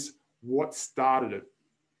is, what started it?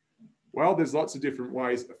 Well, there's lots of different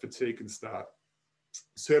ways that fatigue can start.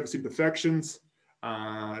 Surface imperfections,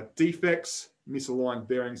 defects, misaligned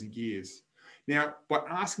bearings and gears. Now, by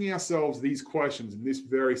asking ourselves these questions in this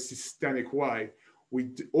very systemic way,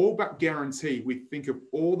 we all but guarantee we think of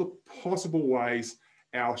all the possible ways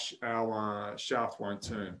our shaft won't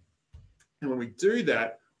turn. And when we do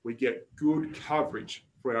that, we get good coverage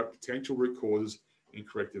for our potential root causes and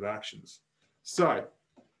corrective actions. So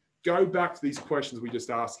go back to these questions we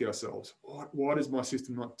just asked ourselves. What is my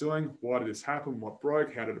system not doing? Why did this happen? What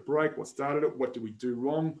broke? How did it break? What started it? What did we do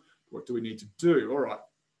wrong? What do we need to do? All right.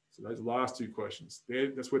 So those last two questions,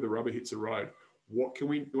 that's where the rubber hits the road. What do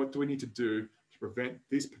we need to do to prevent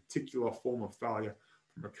this particular form of failure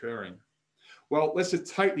from occurring? Well, let's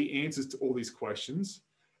just take the answers to all these questions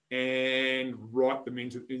and write them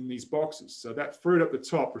in these boxes. So that fruit at the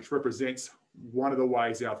top, which represents one of the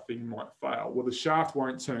ways our thing might fail. Well, the shaft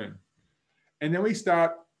won't turn. And then we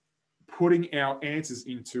start putting our answers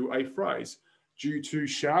into a phrase. Due to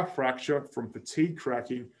shaft fracture from fatigue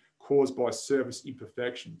cracking caused by surface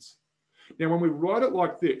imperfections. Now, when we write it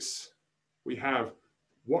like this, we have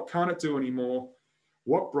what can't it do anymore,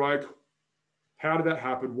 what broke, how did that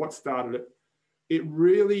happen, what started it. It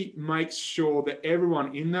really makes sure that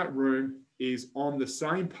everyone in that room is on the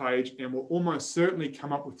same page and will almost certainly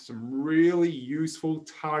come up with some really useful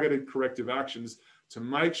targeted corrective actions to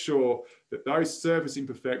make sure that those surface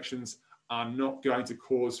imperfections are not going to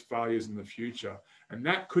cause failures in the future. And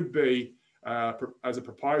that could be as a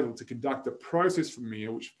proposal to conduct a process from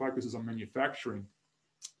here which focuses on manufacturing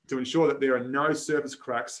to ensure that there are no surface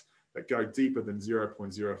cracks that go deeper than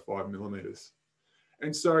 0.05 millimeters.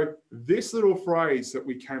 And so this little phrase that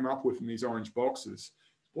we came up with in these orange boxes is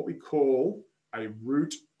what we call a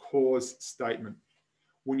root cause statement.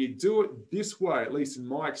 When you do it this way, at least in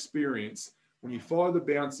my experience, when you follow the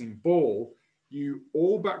bouncing ball, you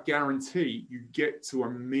all but guarantee you get to a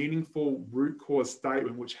meaningful root cause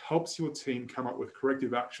statement, which helps your team come up with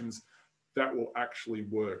corrective actions that will actually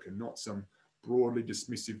work and not some broadly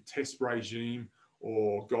dismissive test regime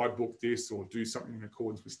or guidebook this or do something in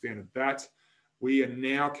accordance with standard that. We are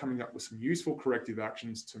now coming up with some useful corrective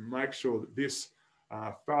actions to make sure that this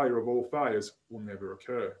failure of all failures will never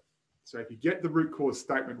occur. So if you get the root cause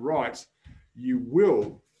statement right, you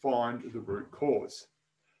will find the root cause.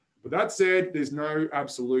 But that said, there's no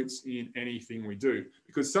absolutes in anything we do,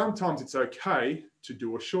 because sometimes it's okay to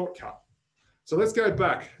do a shortcut. So let's go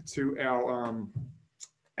back to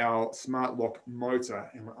our smart lock motor,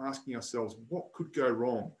 and we're asking ourselves, what could go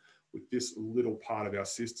wrong with this little part of our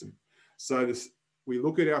system? So we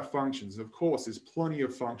look at our functions. Of course, there's plenty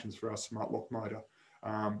of functions for our smart lock motor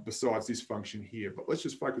besides this function here, but let's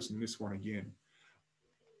just focus on this one again.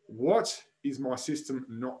 What is my system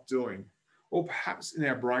not doing? Or perhaps in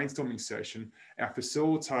our brainstorming session, our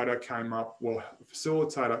facilitator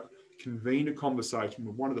convened a conversation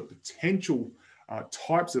with one of the potential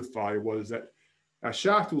types of failure was that our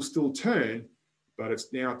shaft will still turn, but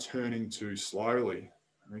it's now turning too slowly.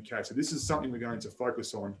 Okay, so this is something we're going to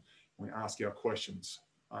focus on when we ask our questions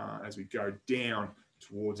as we go down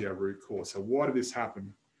towards our root cause. So why did this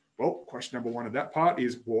happen? Well, question number one of that part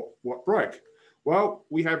is what broke? Well,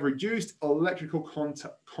 we have reduced electrical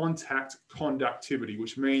contact conductivity,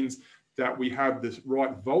 which means that we have the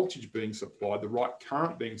right voltage being supplied, the right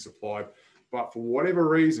current being supplied, but for whatever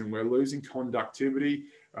reason, we're losing conductivity.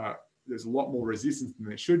 There's a lot more resistance than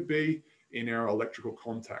there should be in our electrical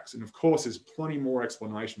contacts. And of course, there's plenty more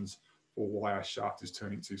explanations for why our shaft is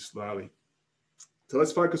turning too slowly. So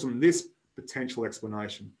let's focus on this potential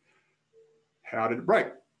explanation. How did it break?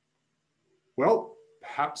 Well,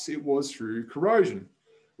 perhaps it was through corrosion.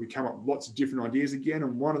 We come up with lots of different ideas again,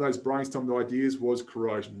 and one of those brainstormed ideas was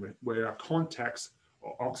corrosion, where our contacts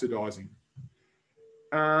are oxidizing.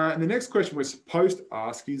 And the next question we're supposed to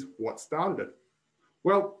ask is, what started it?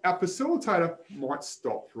 Well, our facilitator might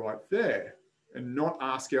stop right there and not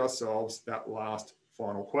ask ourselves that last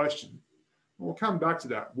final question. We'll come back to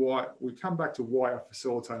that. We come back to why our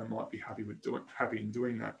facilitator might be happy in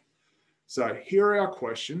doing that. So here are our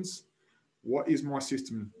questions. What is my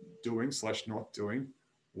system doing / not doing?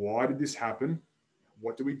 Why did this happen?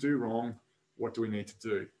 What do we do wrong? What do we need to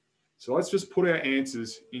do? So let's just put our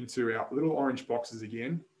answers into our little orange boxes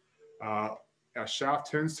again. Our shaft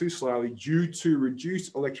turns too slowly due to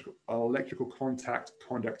reduced electrical contact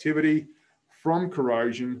conductivity from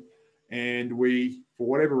corrosion, and we, for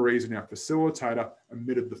whatever reason, our facilitator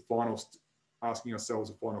omitted the final, asking ourselves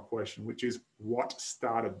the final question, which is, what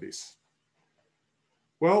started this?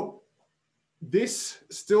 Well, this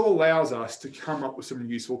still allows us to come up with some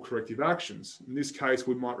useful corrective actions. In this case,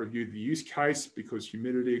 we might review the use case because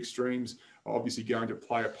humidity extremes are obviously going to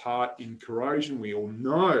play a part in corrosion. We all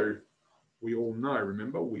know,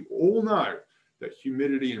 remember, we all know that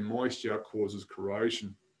humidity and moisture causes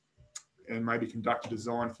corrosion, and maybe conduct a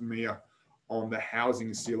design FMEA on the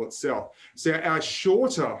housing seal itself. So our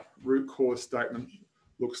shorter root cause statement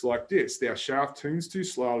looks like this. Our shaft turns too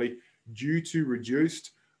slowly due to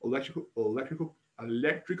reduced electrical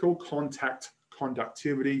contact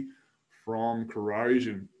conductivity from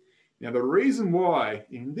corrosion. Now, the reason why,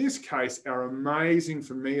 in this case, our amazing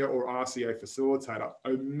FMEA or RCA facilitator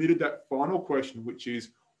omitted that final question, which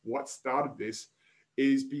is, what started this,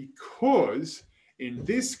 is because in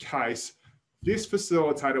this case, this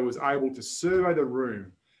facilitator was able to survey the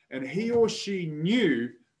room, and he or she knew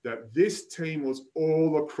that this team was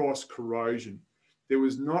all across corrosion. There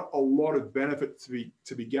was not a lot of benefit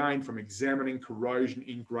to be gained from examining corrosion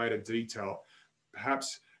in greater detail.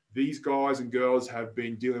 Perhaps these guys and girls have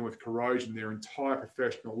been dealing with corrosion their entire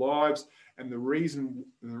professional lives, and the reason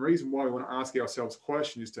why we want to ask ourselves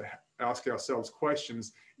questions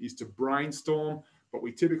is to brainstorm. But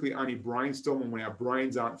we typically only brainstorm when our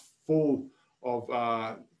brains aren't full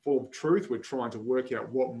of truth. We're trying to work out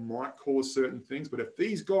what might cause certain things. But if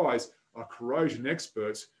these guys are corrosion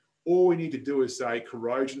experts, all we need to do is say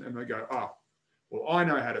corrosion, and they go, well, I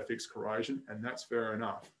know how to fix corrosion, and that's fair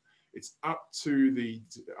enough. It's up to the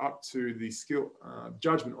skill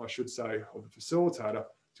judgment, I should say, of the facilitator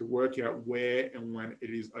to work out where and when it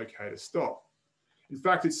is okay to stop. In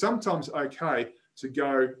fact, it's sometimes okay to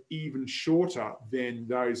go even shorter than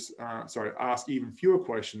those, ask even fewer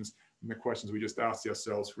questions than the questions we just asked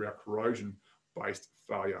ourselves for our corrosion-based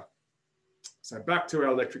failure. So back to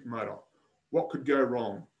our electric motor. What could go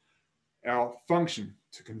wrong? Our function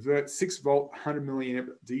to convert 6-volt 100 milliamp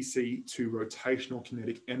DC to rotational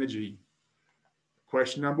kinetic energy.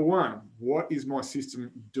 Question number 1, what is my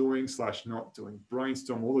system doing / not doing?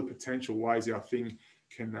 Brainstorm all the potential ways our thing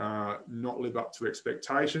can not live up to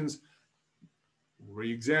expectations.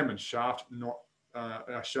 Re-examine shaft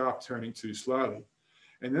turning too slowly.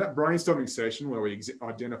 And that brainstorming session where we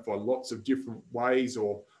identify lots of different ways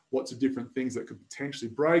or lots of different things that could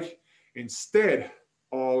potentially break, instead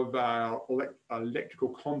of electrical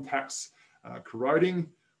contacts corroding,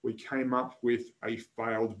 we came up with a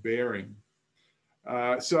failed bearing.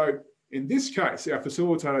 So in this case, our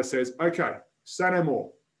facilitator says, okay, say no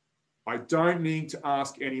more. I don't need to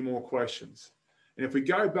ask any more questions. And if we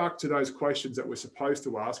go back to those questions that we're supposed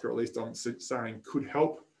to ask, or at least I'm saying could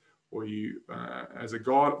help, or you as a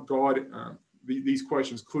guide, these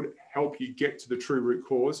questions could help you get to the true root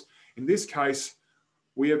cause. In this case,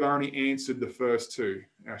 we have only answered the first two.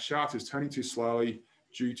 Our shaft is turning too slowly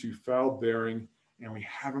due to failed bearing, and we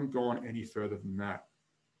haven't gone any further than that.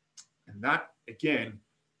 And that, again,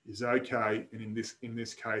 is okay. And in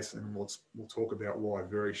this case, and we'll talk about why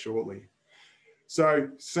very shortly. So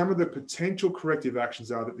some of the potential corrective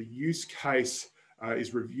actions are that the use case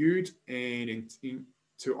is reviewed and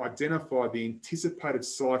to identify the anticipated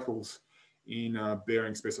cycles in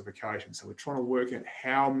bearing specifications. So we're trying to work out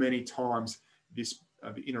how many times the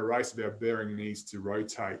inner race of our bearing needs to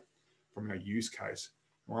rotate from our use case.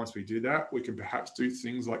 Once we do that, we can perhaps do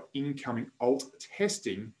things like incoming alt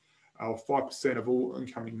testing of 5% of all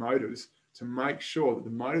incoming motors to make sure that the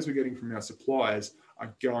motors we're getting from our suppliers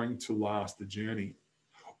are going to last the journey.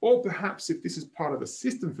 Or perhaps if this is part of a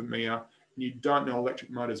system FMEA and you don't know electric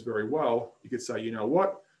motors very well, you could say, you know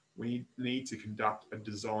what, we need to conduct a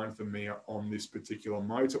design FMEA on this particular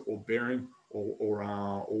motor or bearing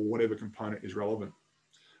or whatever component is relevant.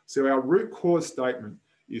 So our root cause statement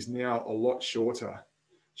is now a lot shorter.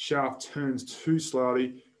 Shaft turns too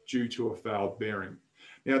slowly due to a failed bearing.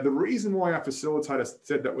 Now, the reason why our facilitator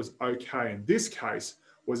said that was okay in this case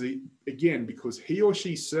was, again, because he or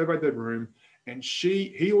she surveyed the room and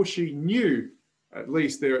he or she knew at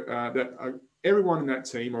least that everyone in that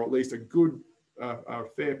team, or at least a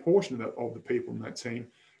fair portion of the people in that team,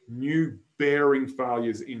 knew bearing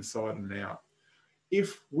failures inside and out.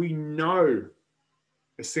 If we know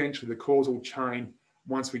essentially the causal chain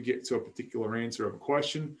once we get to a particular answer of a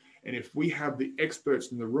question, and if we have the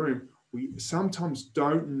experts in the room, we sometimes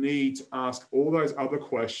don't need to ask all those other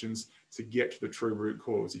questions to get to the true root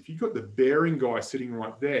cause. If you've got the bearing guy sitting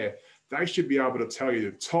right there, they should be able to tell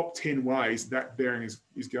you the top 10 ways that bearing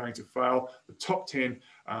is going to fail, the top 10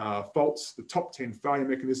 faults, the top 10 failure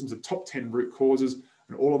mechanisms, the top 10 root causes,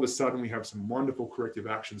 And all of a sudden we have some wonderful corrective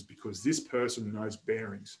actions because this person knows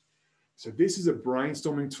bearings. So this is a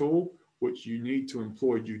brainstorming tool which you need to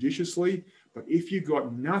employ judiciously. But if you've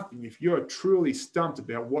got nothing, if you're truly stumped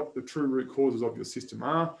about what the true root causes of your system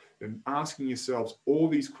are, then asking yourselves all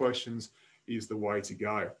these questions is the way to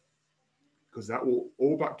go. Because that will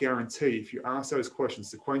all but guarantee, if you ask those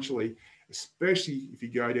questions sequentially, especially if you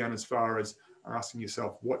go down as far as asking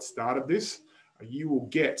yourself what started this, you will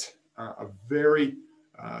get a very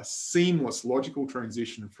seamless logical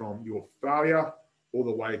transition from your failure all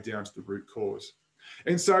the way down to the root cause.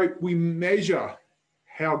 And so we measure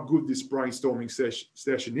how good this brainstorming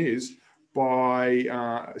session is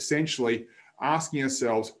by essentially asking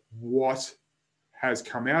ourselves what has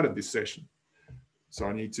come out of this session. So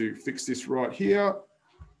I need to fix this right here.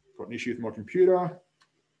 Got an issue with my computer.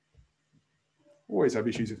 Always have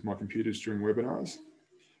issues with my computers during webinars.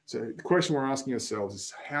 So the question we're asking ourselves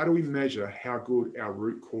is, how do we measure how good our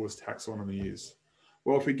root cause taxonomy is?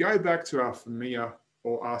 Well, if we go back to our FAMIA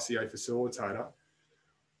or RCA facilitator,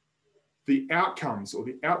 the outcomes or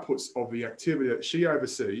the outputs of the activity that she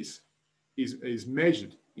oversees is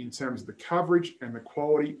measured in terms of the coverage and the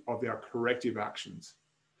quality of our corrective actions.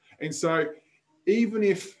 And so even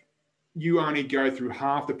if you only go through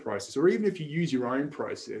half the process, or even if you use your own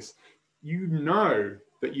process, you know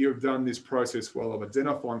that you have done this process well of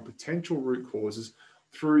identifying potential root causes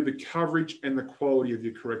through the coverage and the quality of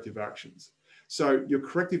your corrective actions. So your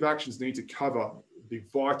corrective actions need to cover the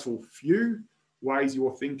vital few ways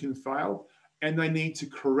your thing can fail, and they need to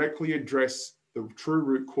correctly address the true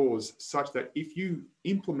root cause such that if you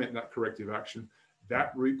implement that corrective action,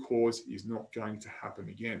 that root cause is not going to happen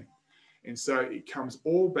again. And so it comes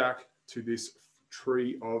all back to this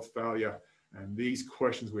tree of failure and these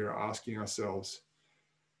questions we are asking ourselves.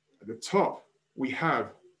 At the top, we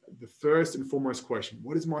have the first and foremost question: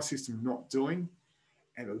 what is my system not doing?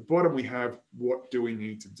 And at the bottom, we have, what do we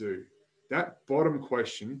need to do? That bottom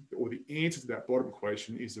question, or the answer to that bottom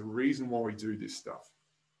question, is the reason why we do this stuff.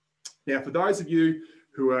 Now, for those of you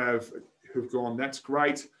who've gone, that's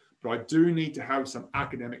great, but I do need to have some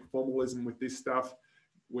academic formalism with this stuff.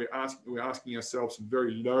 We're asking ourselves some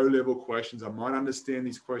very low-level questions. I might understand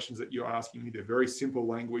these questions that you're asking me. They're very simple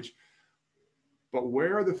language. But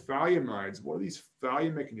where are the failure modes? What are these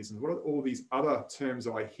failure mechanisms? What are all these other terms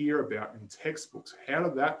I hear about in textbooks? How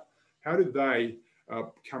do they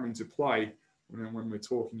come into play when we're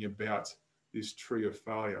talking about this tree of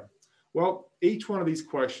failure? Well, each one of these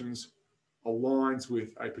questions aligns with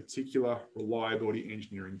a particular reliability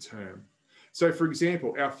engineering term. So for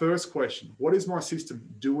example, our first question, what is my system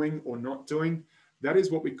doing or not doing? That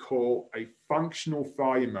is what we call a functional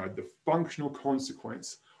failure mode, the functional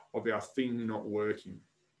consequence of our thing not working.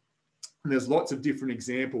 And there's lots of different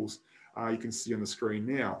examples you can see on the screen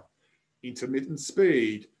now. Intermittent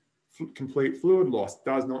speed, complete fluid loss,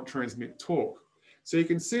 does not transmit torque. So you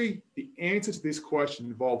can see the answer to this question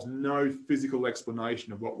involves no physical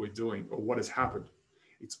explanation of what we're doing or what has happened.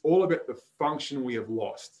 It's all about the function we have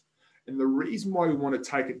lost. And the reason why we want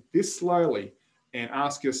to take it this slowly and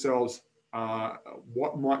ask ourselves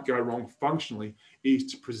what might go wrong functionally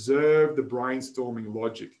is to preserve the brainstorming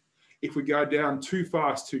logic. If we go down too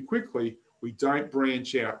fast, too quickly, we don't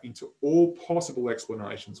branch out into all possible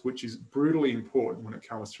explanations, which is brutally important when it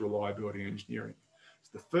comes to reliability engineering. So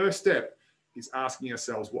the first step is asking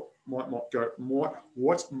ourselves what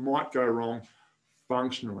might go wrong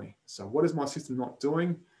functionally. So what is my system not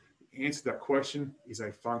doing? The answer to that question is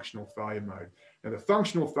a functional failure mode. Now, the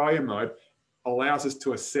functional failure mode allows us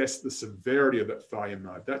to assess the severity of that failure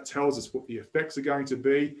mode. That tells us what the effects are going to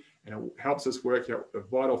be, and it helps us work out what the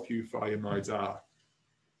vital few failure modes are.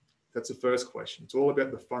 That's the first question. It's all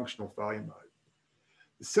about the functional failure mode.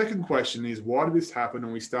 The second question is, why did this happen?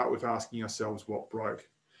 And we start with asking ourselves what broke.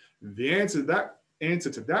 And the answer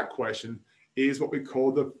to that question is what we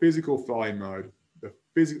call the physical failure mode,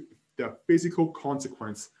 the physical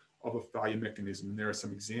consequence of a failure mechanism. And there are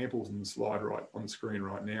some examples in the slide right on the screen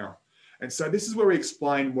right now. And so this is where we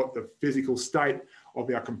explain what the physical state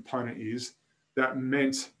of our component is that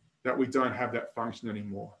meant that we don't have that function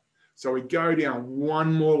anymore. So we go down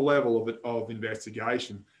one more level of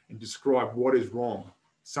investigation and describe what is wrong.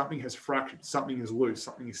 Something has fractured, something is loose,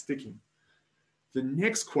 something is sticking. The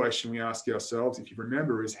next question we ask ourselves, if you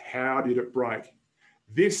remember, is how did it break?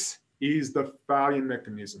 This is the failure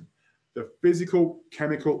mechanism, the physical,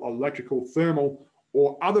 chemical, electrical, thermal,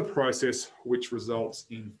 or other process which results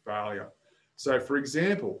in failure. So for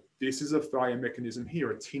example, this is a failure mechanism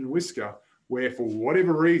here, a tin whisker, where for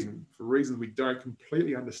whatever reason, for reasons we don't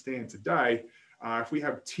completely understand today, if we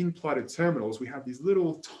have tin plated terminals, we have these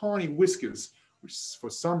little tiny whiskers, which for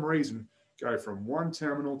some reason go from one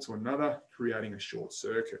terminal to another, creating a short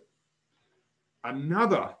circuit.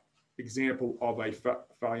 Another example of a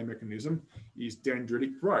failure mechanism is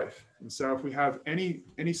dendritic growth. And so if we have any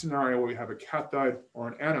scenario where we have a cathode or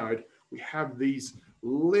an anode, we have these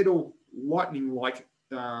little lightning-like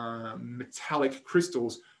metallic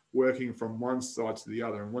crystals working from one side to the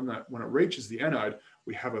other. And when it reaches the anode,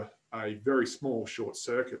 we have a very small short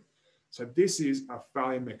circuit. So this is a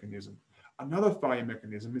failure mechanism. Another failure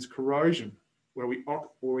mechanism is corrosion, where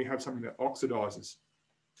we have something that oxidizes.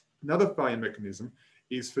 Another failure mechanism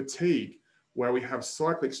is fatigue, where we have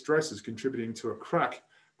cyclic stresses contributing to a crack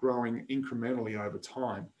growing incrementally over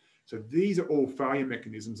time. So these are all failure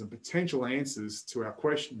mechanisms and potential answers to our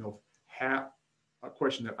question of a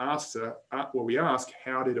question that asks, where we ask,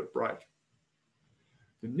 how did it break?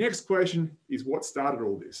 The next question is what started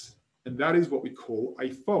all this? And that is what we call a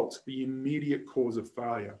fault, the immediate cause of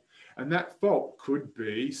failure. And that fault could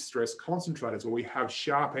be stress concentrators, where we have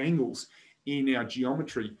sharp angles in our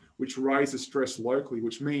geometry, which raise the stress locally,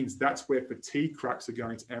 which means that's where fatigue cracks are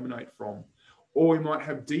going to emanate from. Or we might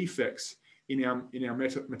have defects in our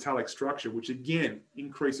metallic structure, which again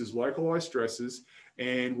increases localized stresses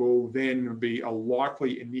and will then be a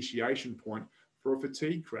likely initiation point for a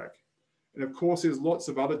fatigue crack. And of course, there's lots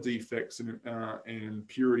of other defects and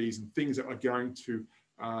impurities and things that are going to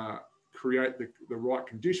create the right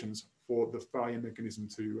conditions for the failure mechanism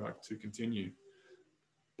to continue.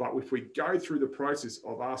 But if we go through the process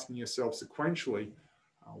of asking yourself sequentially,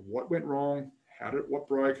 what went wrong, what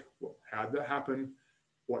broke, how did that happen,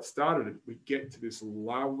 what started it, we get to this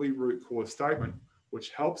lovely root cause statement,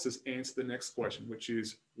 which helps us answer the next question, which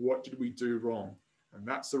is, what did we do wrong? And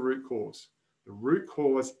that's the root cause. The root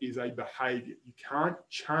cause is a behavior. You can't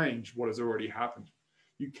change what has already happened.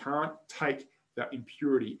 You can't take that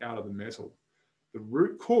impurity out of the metal. The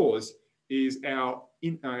root cause is our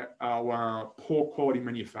poor quality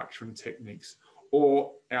manufacturing techniques,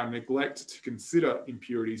 or our neglect to consider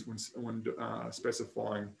impurities when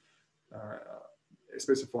specifying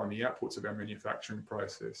the outputs of our manufacturing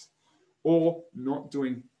process, or not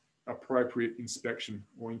doing appropriate inspection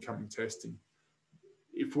or incoming testing.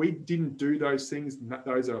 If we didn't do those things,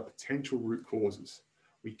 those are potential root causes.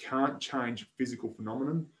 We can't change physical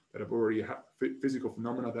phenomena that have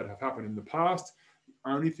happened in the past.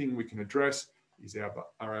 The only thing we can address is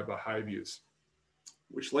our behaviors,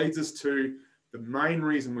 which leads us to the main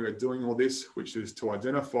reason we are doing all this, which is to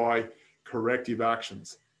identify corrective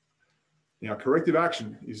actions. Now, corrective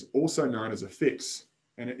action is also known as a fix,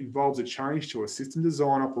 and it involves a change to a system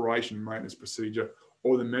design, operation, maintenance procedure,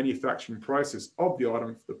 or the manufacturing process of the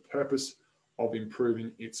item for the purpose of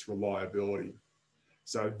improving its reliability.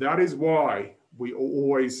 So that is why we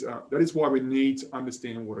need to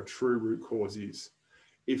understand what a true root cause is.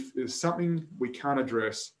 If there's something we can't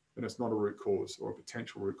address, then it's not a root cause or a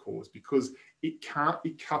potential root cause, because it can't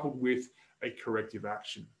be coupled with a corrective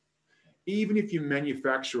action. Even if your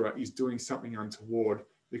manufacturer is doing something untoward,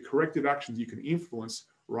 the corrective actions you can influence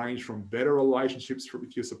range from better relationships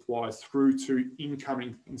with your suppliers through to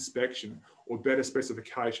incoming inspection or better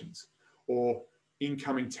specifications or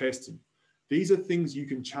incoming testing. These are things you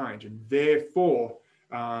can change, and therefore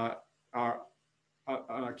can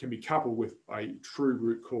be coupled with a true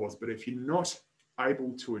root cause. But if you're not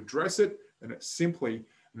able to address it, then it's simply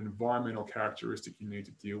an environmental characteristic you need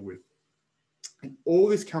to deal with. And all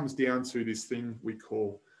this comes down to this thing we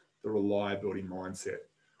call the reliability mindset,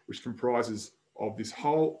 which comprises of this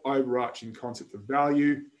whole overarching concept of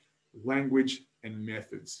value, language, and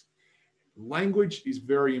methods. Language is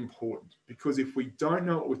very important, because if we don't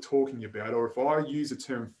know what we're talking about, or if I use the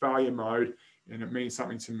term failure mode and it means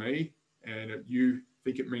something to me and you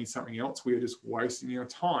think it means something else, we are just wasting our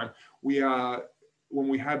time. When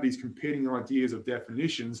we have these competing ideas of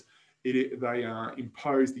definitions, they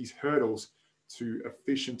impose these hurdles to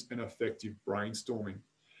efficient and effective brainstorming.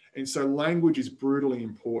 And so language is brutally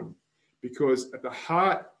important, because at the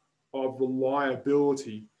heart of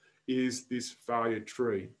reliability is this failure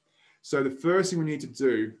tree. So the first thing we need to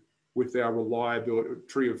do with our reliability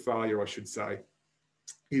tree of failure, I should say,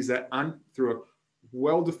 is that through a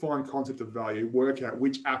well-defined concept of value, work out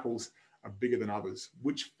which apples are bigger than others,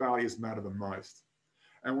 which failures matter the most.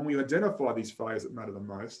 And when we identify these failures that matter the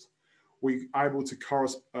most, we're able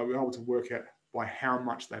to work out by how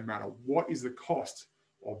much they matter. What is the cost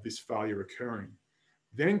of this failure occurring?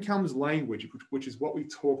 Then comes language, which is what we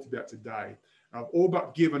talked about today. I've all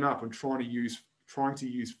but given up on trying to use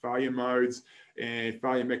failure modes and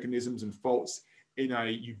failure mechanisms and faults in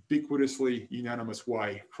a ubiquitously unanimous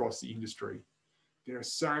way across the industry. there are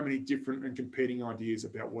so many different and competing ideas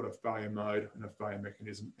about what a failure mode and a failure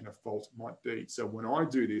mechanism and a fault might be. So when I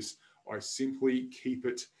do this, I simply keep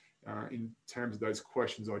it in terms of those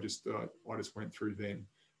questions I just went through then.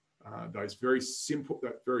 That very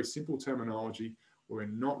simple terminology, where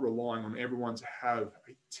we're not relying on everyone to have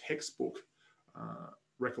a textbook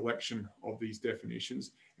recollection of these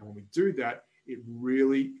definitions. And when we do that, it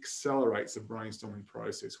really accelerates the brainstorming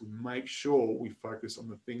process. We make sure we focus on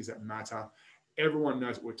the things that matter. Everyone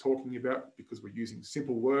knows what we're talking about because we're using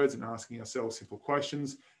simple words and asking ourselves simple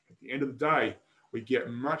questions. At the end of the day, we get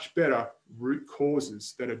much better root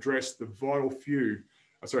causes that address the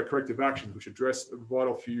corrective actions, which address the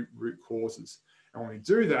vital few root causes. And when we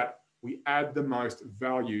do that, we add the most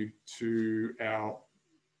value to our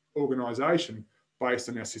organization based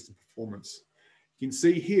on our system performance. You can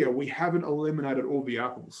see here, we haven't eliminated all the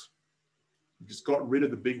apples. We just got rid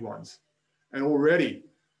of the big ones. And already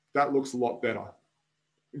that looks a lot better.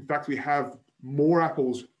 In fact, we have more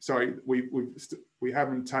apples. Sorry, we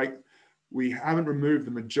haven't removed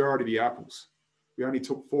the majority of the apples. We only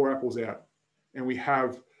took 4 apples out, and we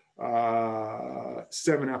have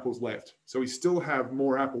 7 apples left. So we still have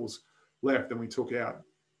more apples left than we took out.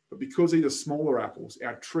 But because these are smaller apples,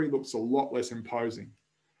 our tree looks a lot less imposing.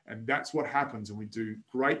 And that's what happens when we do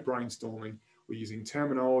great brainstorming. We're using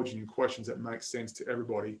terminology and questions that make sense to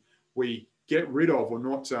everybody. We get rid of, or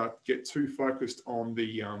not get too focused on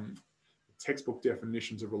the textbook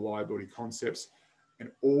definitions of reliability concepts,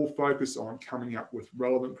 and all focus on coming up with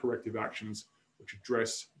relevant corrective actions which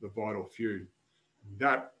address the vital few.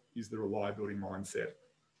 That is the reliability mindset.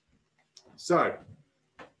 So,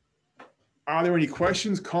 are there any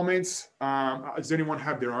questions, comments? Does anyone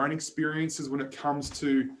have their own experiences when it comes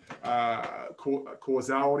to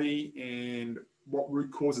causality and what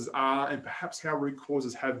root causes are, and perhaps how root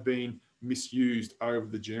causes have been misused over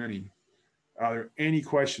the journey? Are there any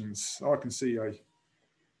questions? I can see a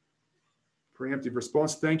preemptive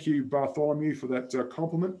response. Thank you, Bartholomew, for that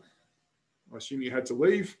compliment. I assume you had to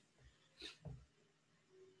leave.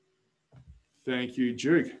 Thank you,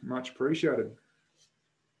 Duke. Much appreciated.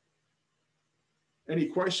 Any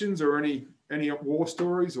questions or any war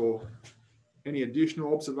stories or any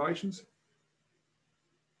additional observations?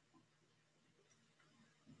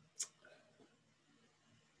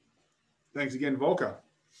 Thanks again, Volker.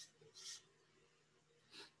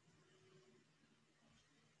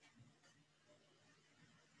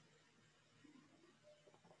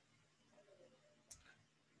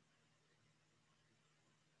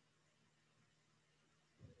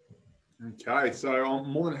 Okay, so I'm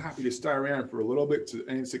more than happy to stay around for a little bit to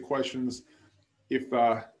answer questions if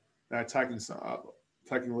they're taking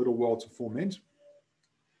a little while to ferment.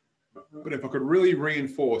 But if I could really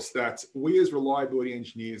reinforce that we as reliability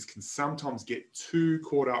engineers can sometimes get too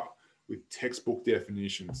caught up with textbook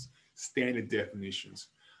definitions, standard definitions.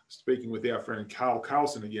 Speaking with our friend Carl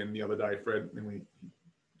Carlson again the other day, Fred, and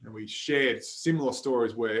we shared similar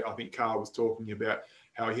stories where I think Carl was talking about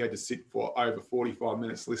how he had to sit for over 45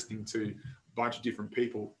 minutes listening to a bunch of different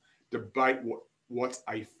people debate what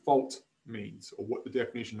a fault means, or what the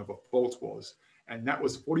definition of a fault was. And that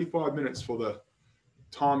was 45 minutes for the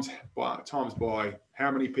times by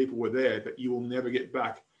how many people were there that you will never get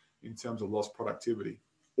back in terms of lost productivity,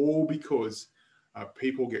 all because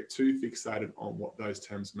people get too fixated on what those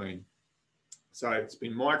terms mean. So it's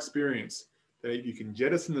been my experience that you can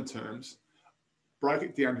jettison the terms, break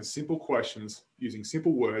it down to simple questions using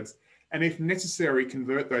simple words, and if necessary,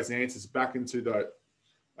 convert those answers back into the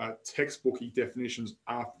textbooky definitions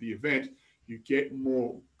after the event. You get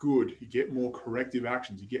more good, you get more corrective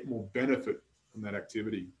actions, you get more benefit from that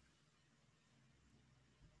activity.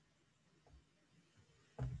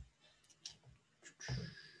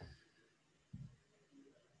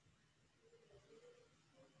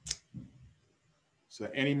 So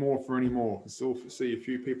any more for any more? I still see a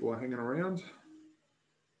few people are hanging around.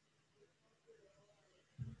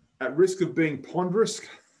 At risk of being ponderous,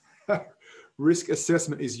 risk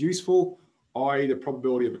assessment is useful, i.e. the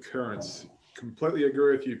probability of occurrence. Completely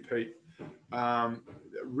agree with you, Pete.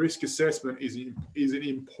 Risk assessment is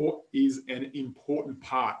an important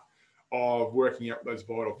part of working out those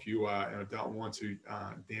vital few, and I don't want to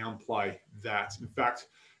downplay that. In fact,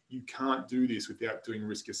 you can't do this without doing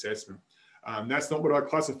risk assessment. That's not what I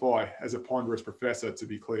classify as a ponderous professor, to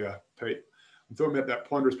be clear, Pete. I'm talking about that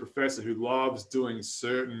ponderous professor who loves doing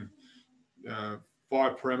certain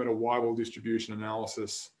 5-parameter Weibull distribution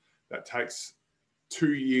analysis that takes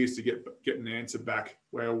 2 years to get an answer back,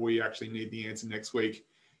 where we actually need the answer next week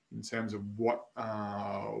in terms of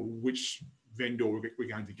which vendor we're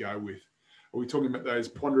going to go with. Are we talking about those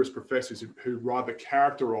ponderous professors who rather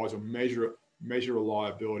characterize or measure measure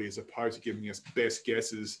reliability as opposed to giving us best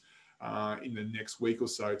guesses in the next week or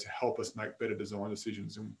so to help us make better design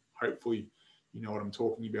decisions. And hopefully, you know what I'm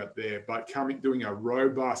talking about there. But doing a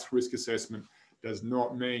robust risk assessment does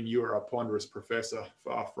not mean you are a ponderous professor.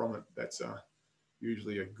 Far from it. That's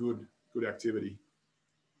usually a good activity.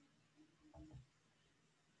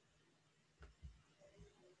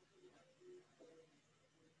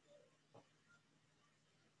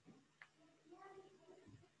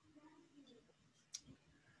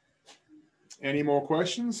 Any more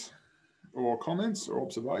questions or comments or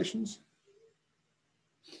observations?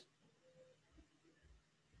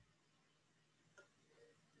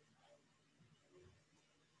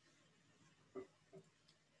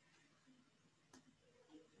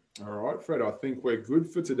 All right, Fred, I think we're good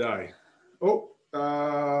for today.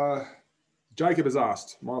 Jacob has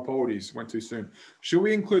asked, my apologies, went too soon. Should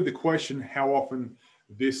we include the question how often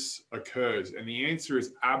this occurs? And the answer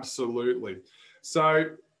is absolutely.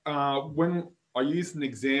 So when I used an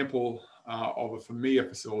example of a FMEA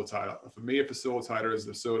facilitator. A FMEA facilitator is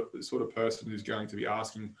the sort of person who's going to be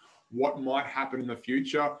asking what might happen in the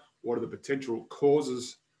future, what are the potential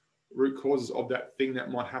root causes of that thing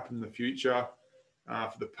that might happen in the future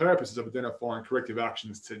for the purposes of identifying corrective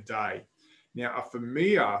actions today. Now, a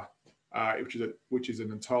FMEA, which is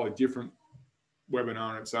an entirely different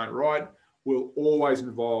webinar in its own right, will always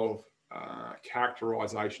involve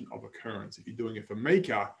characterization of occurrence. If you're doing it for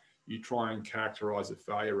MECA, you try and characterize the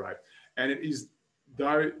failure rate. And it is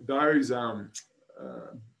they're not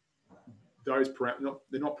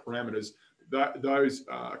parameters, those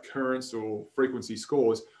occurrence or frequency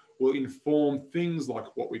scores will inform things like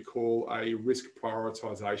what we call a risk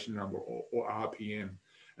prioritization number or RPN.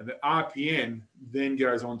 And the RPN then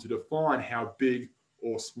goes on to define how big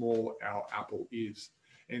or small our apple is.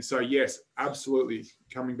 And so, yes, absolutely,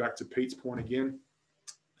 coming back to Pete's point again,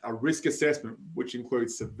 a risk assessment, which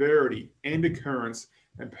includes severity and occurrence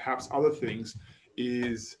and perhaps other things,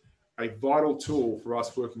 is a vital tool for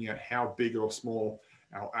us working out how big or small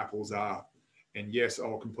our apples are. And yes,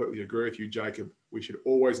 I'll completely agree with you, Jacob. We should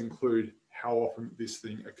always include how often this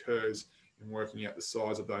thing occurs in working out the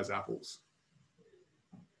size of those apples.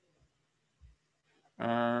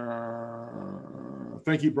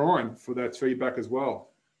 Thank you, Brian, for that feedback as well.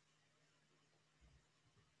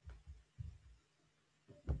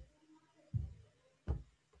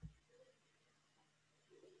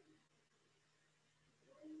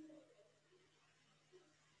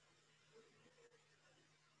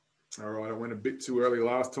 All right, I went a bit too early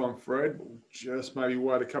last time, Fred. We'll just maybe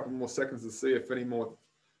wait a couple more seconds to see if any more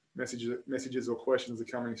messages or questions are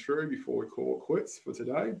coming through before we call it quits for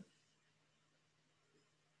today.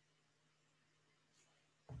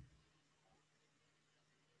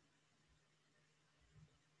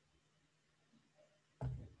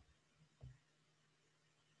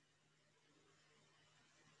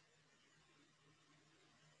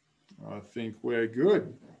 I think we're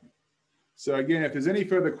good. So again, if there's any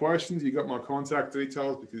further questions, you've got my contact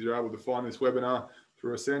details because you're able to find this webinar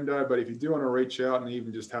through Ascendo. But if you do want to reach out and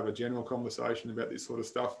even just have a general conversation about this sort of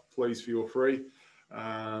stuff, please feel free.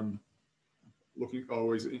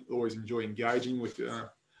 Always enjoy engaging with the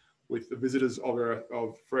visitors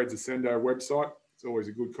of Fred's Ascendo website. It's always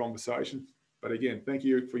a good conversation. But again, thank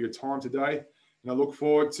you for your time today. And I look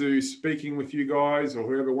forward to speaking with you guys or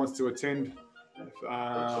whoever wants to attend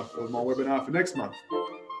for my webinar for next month.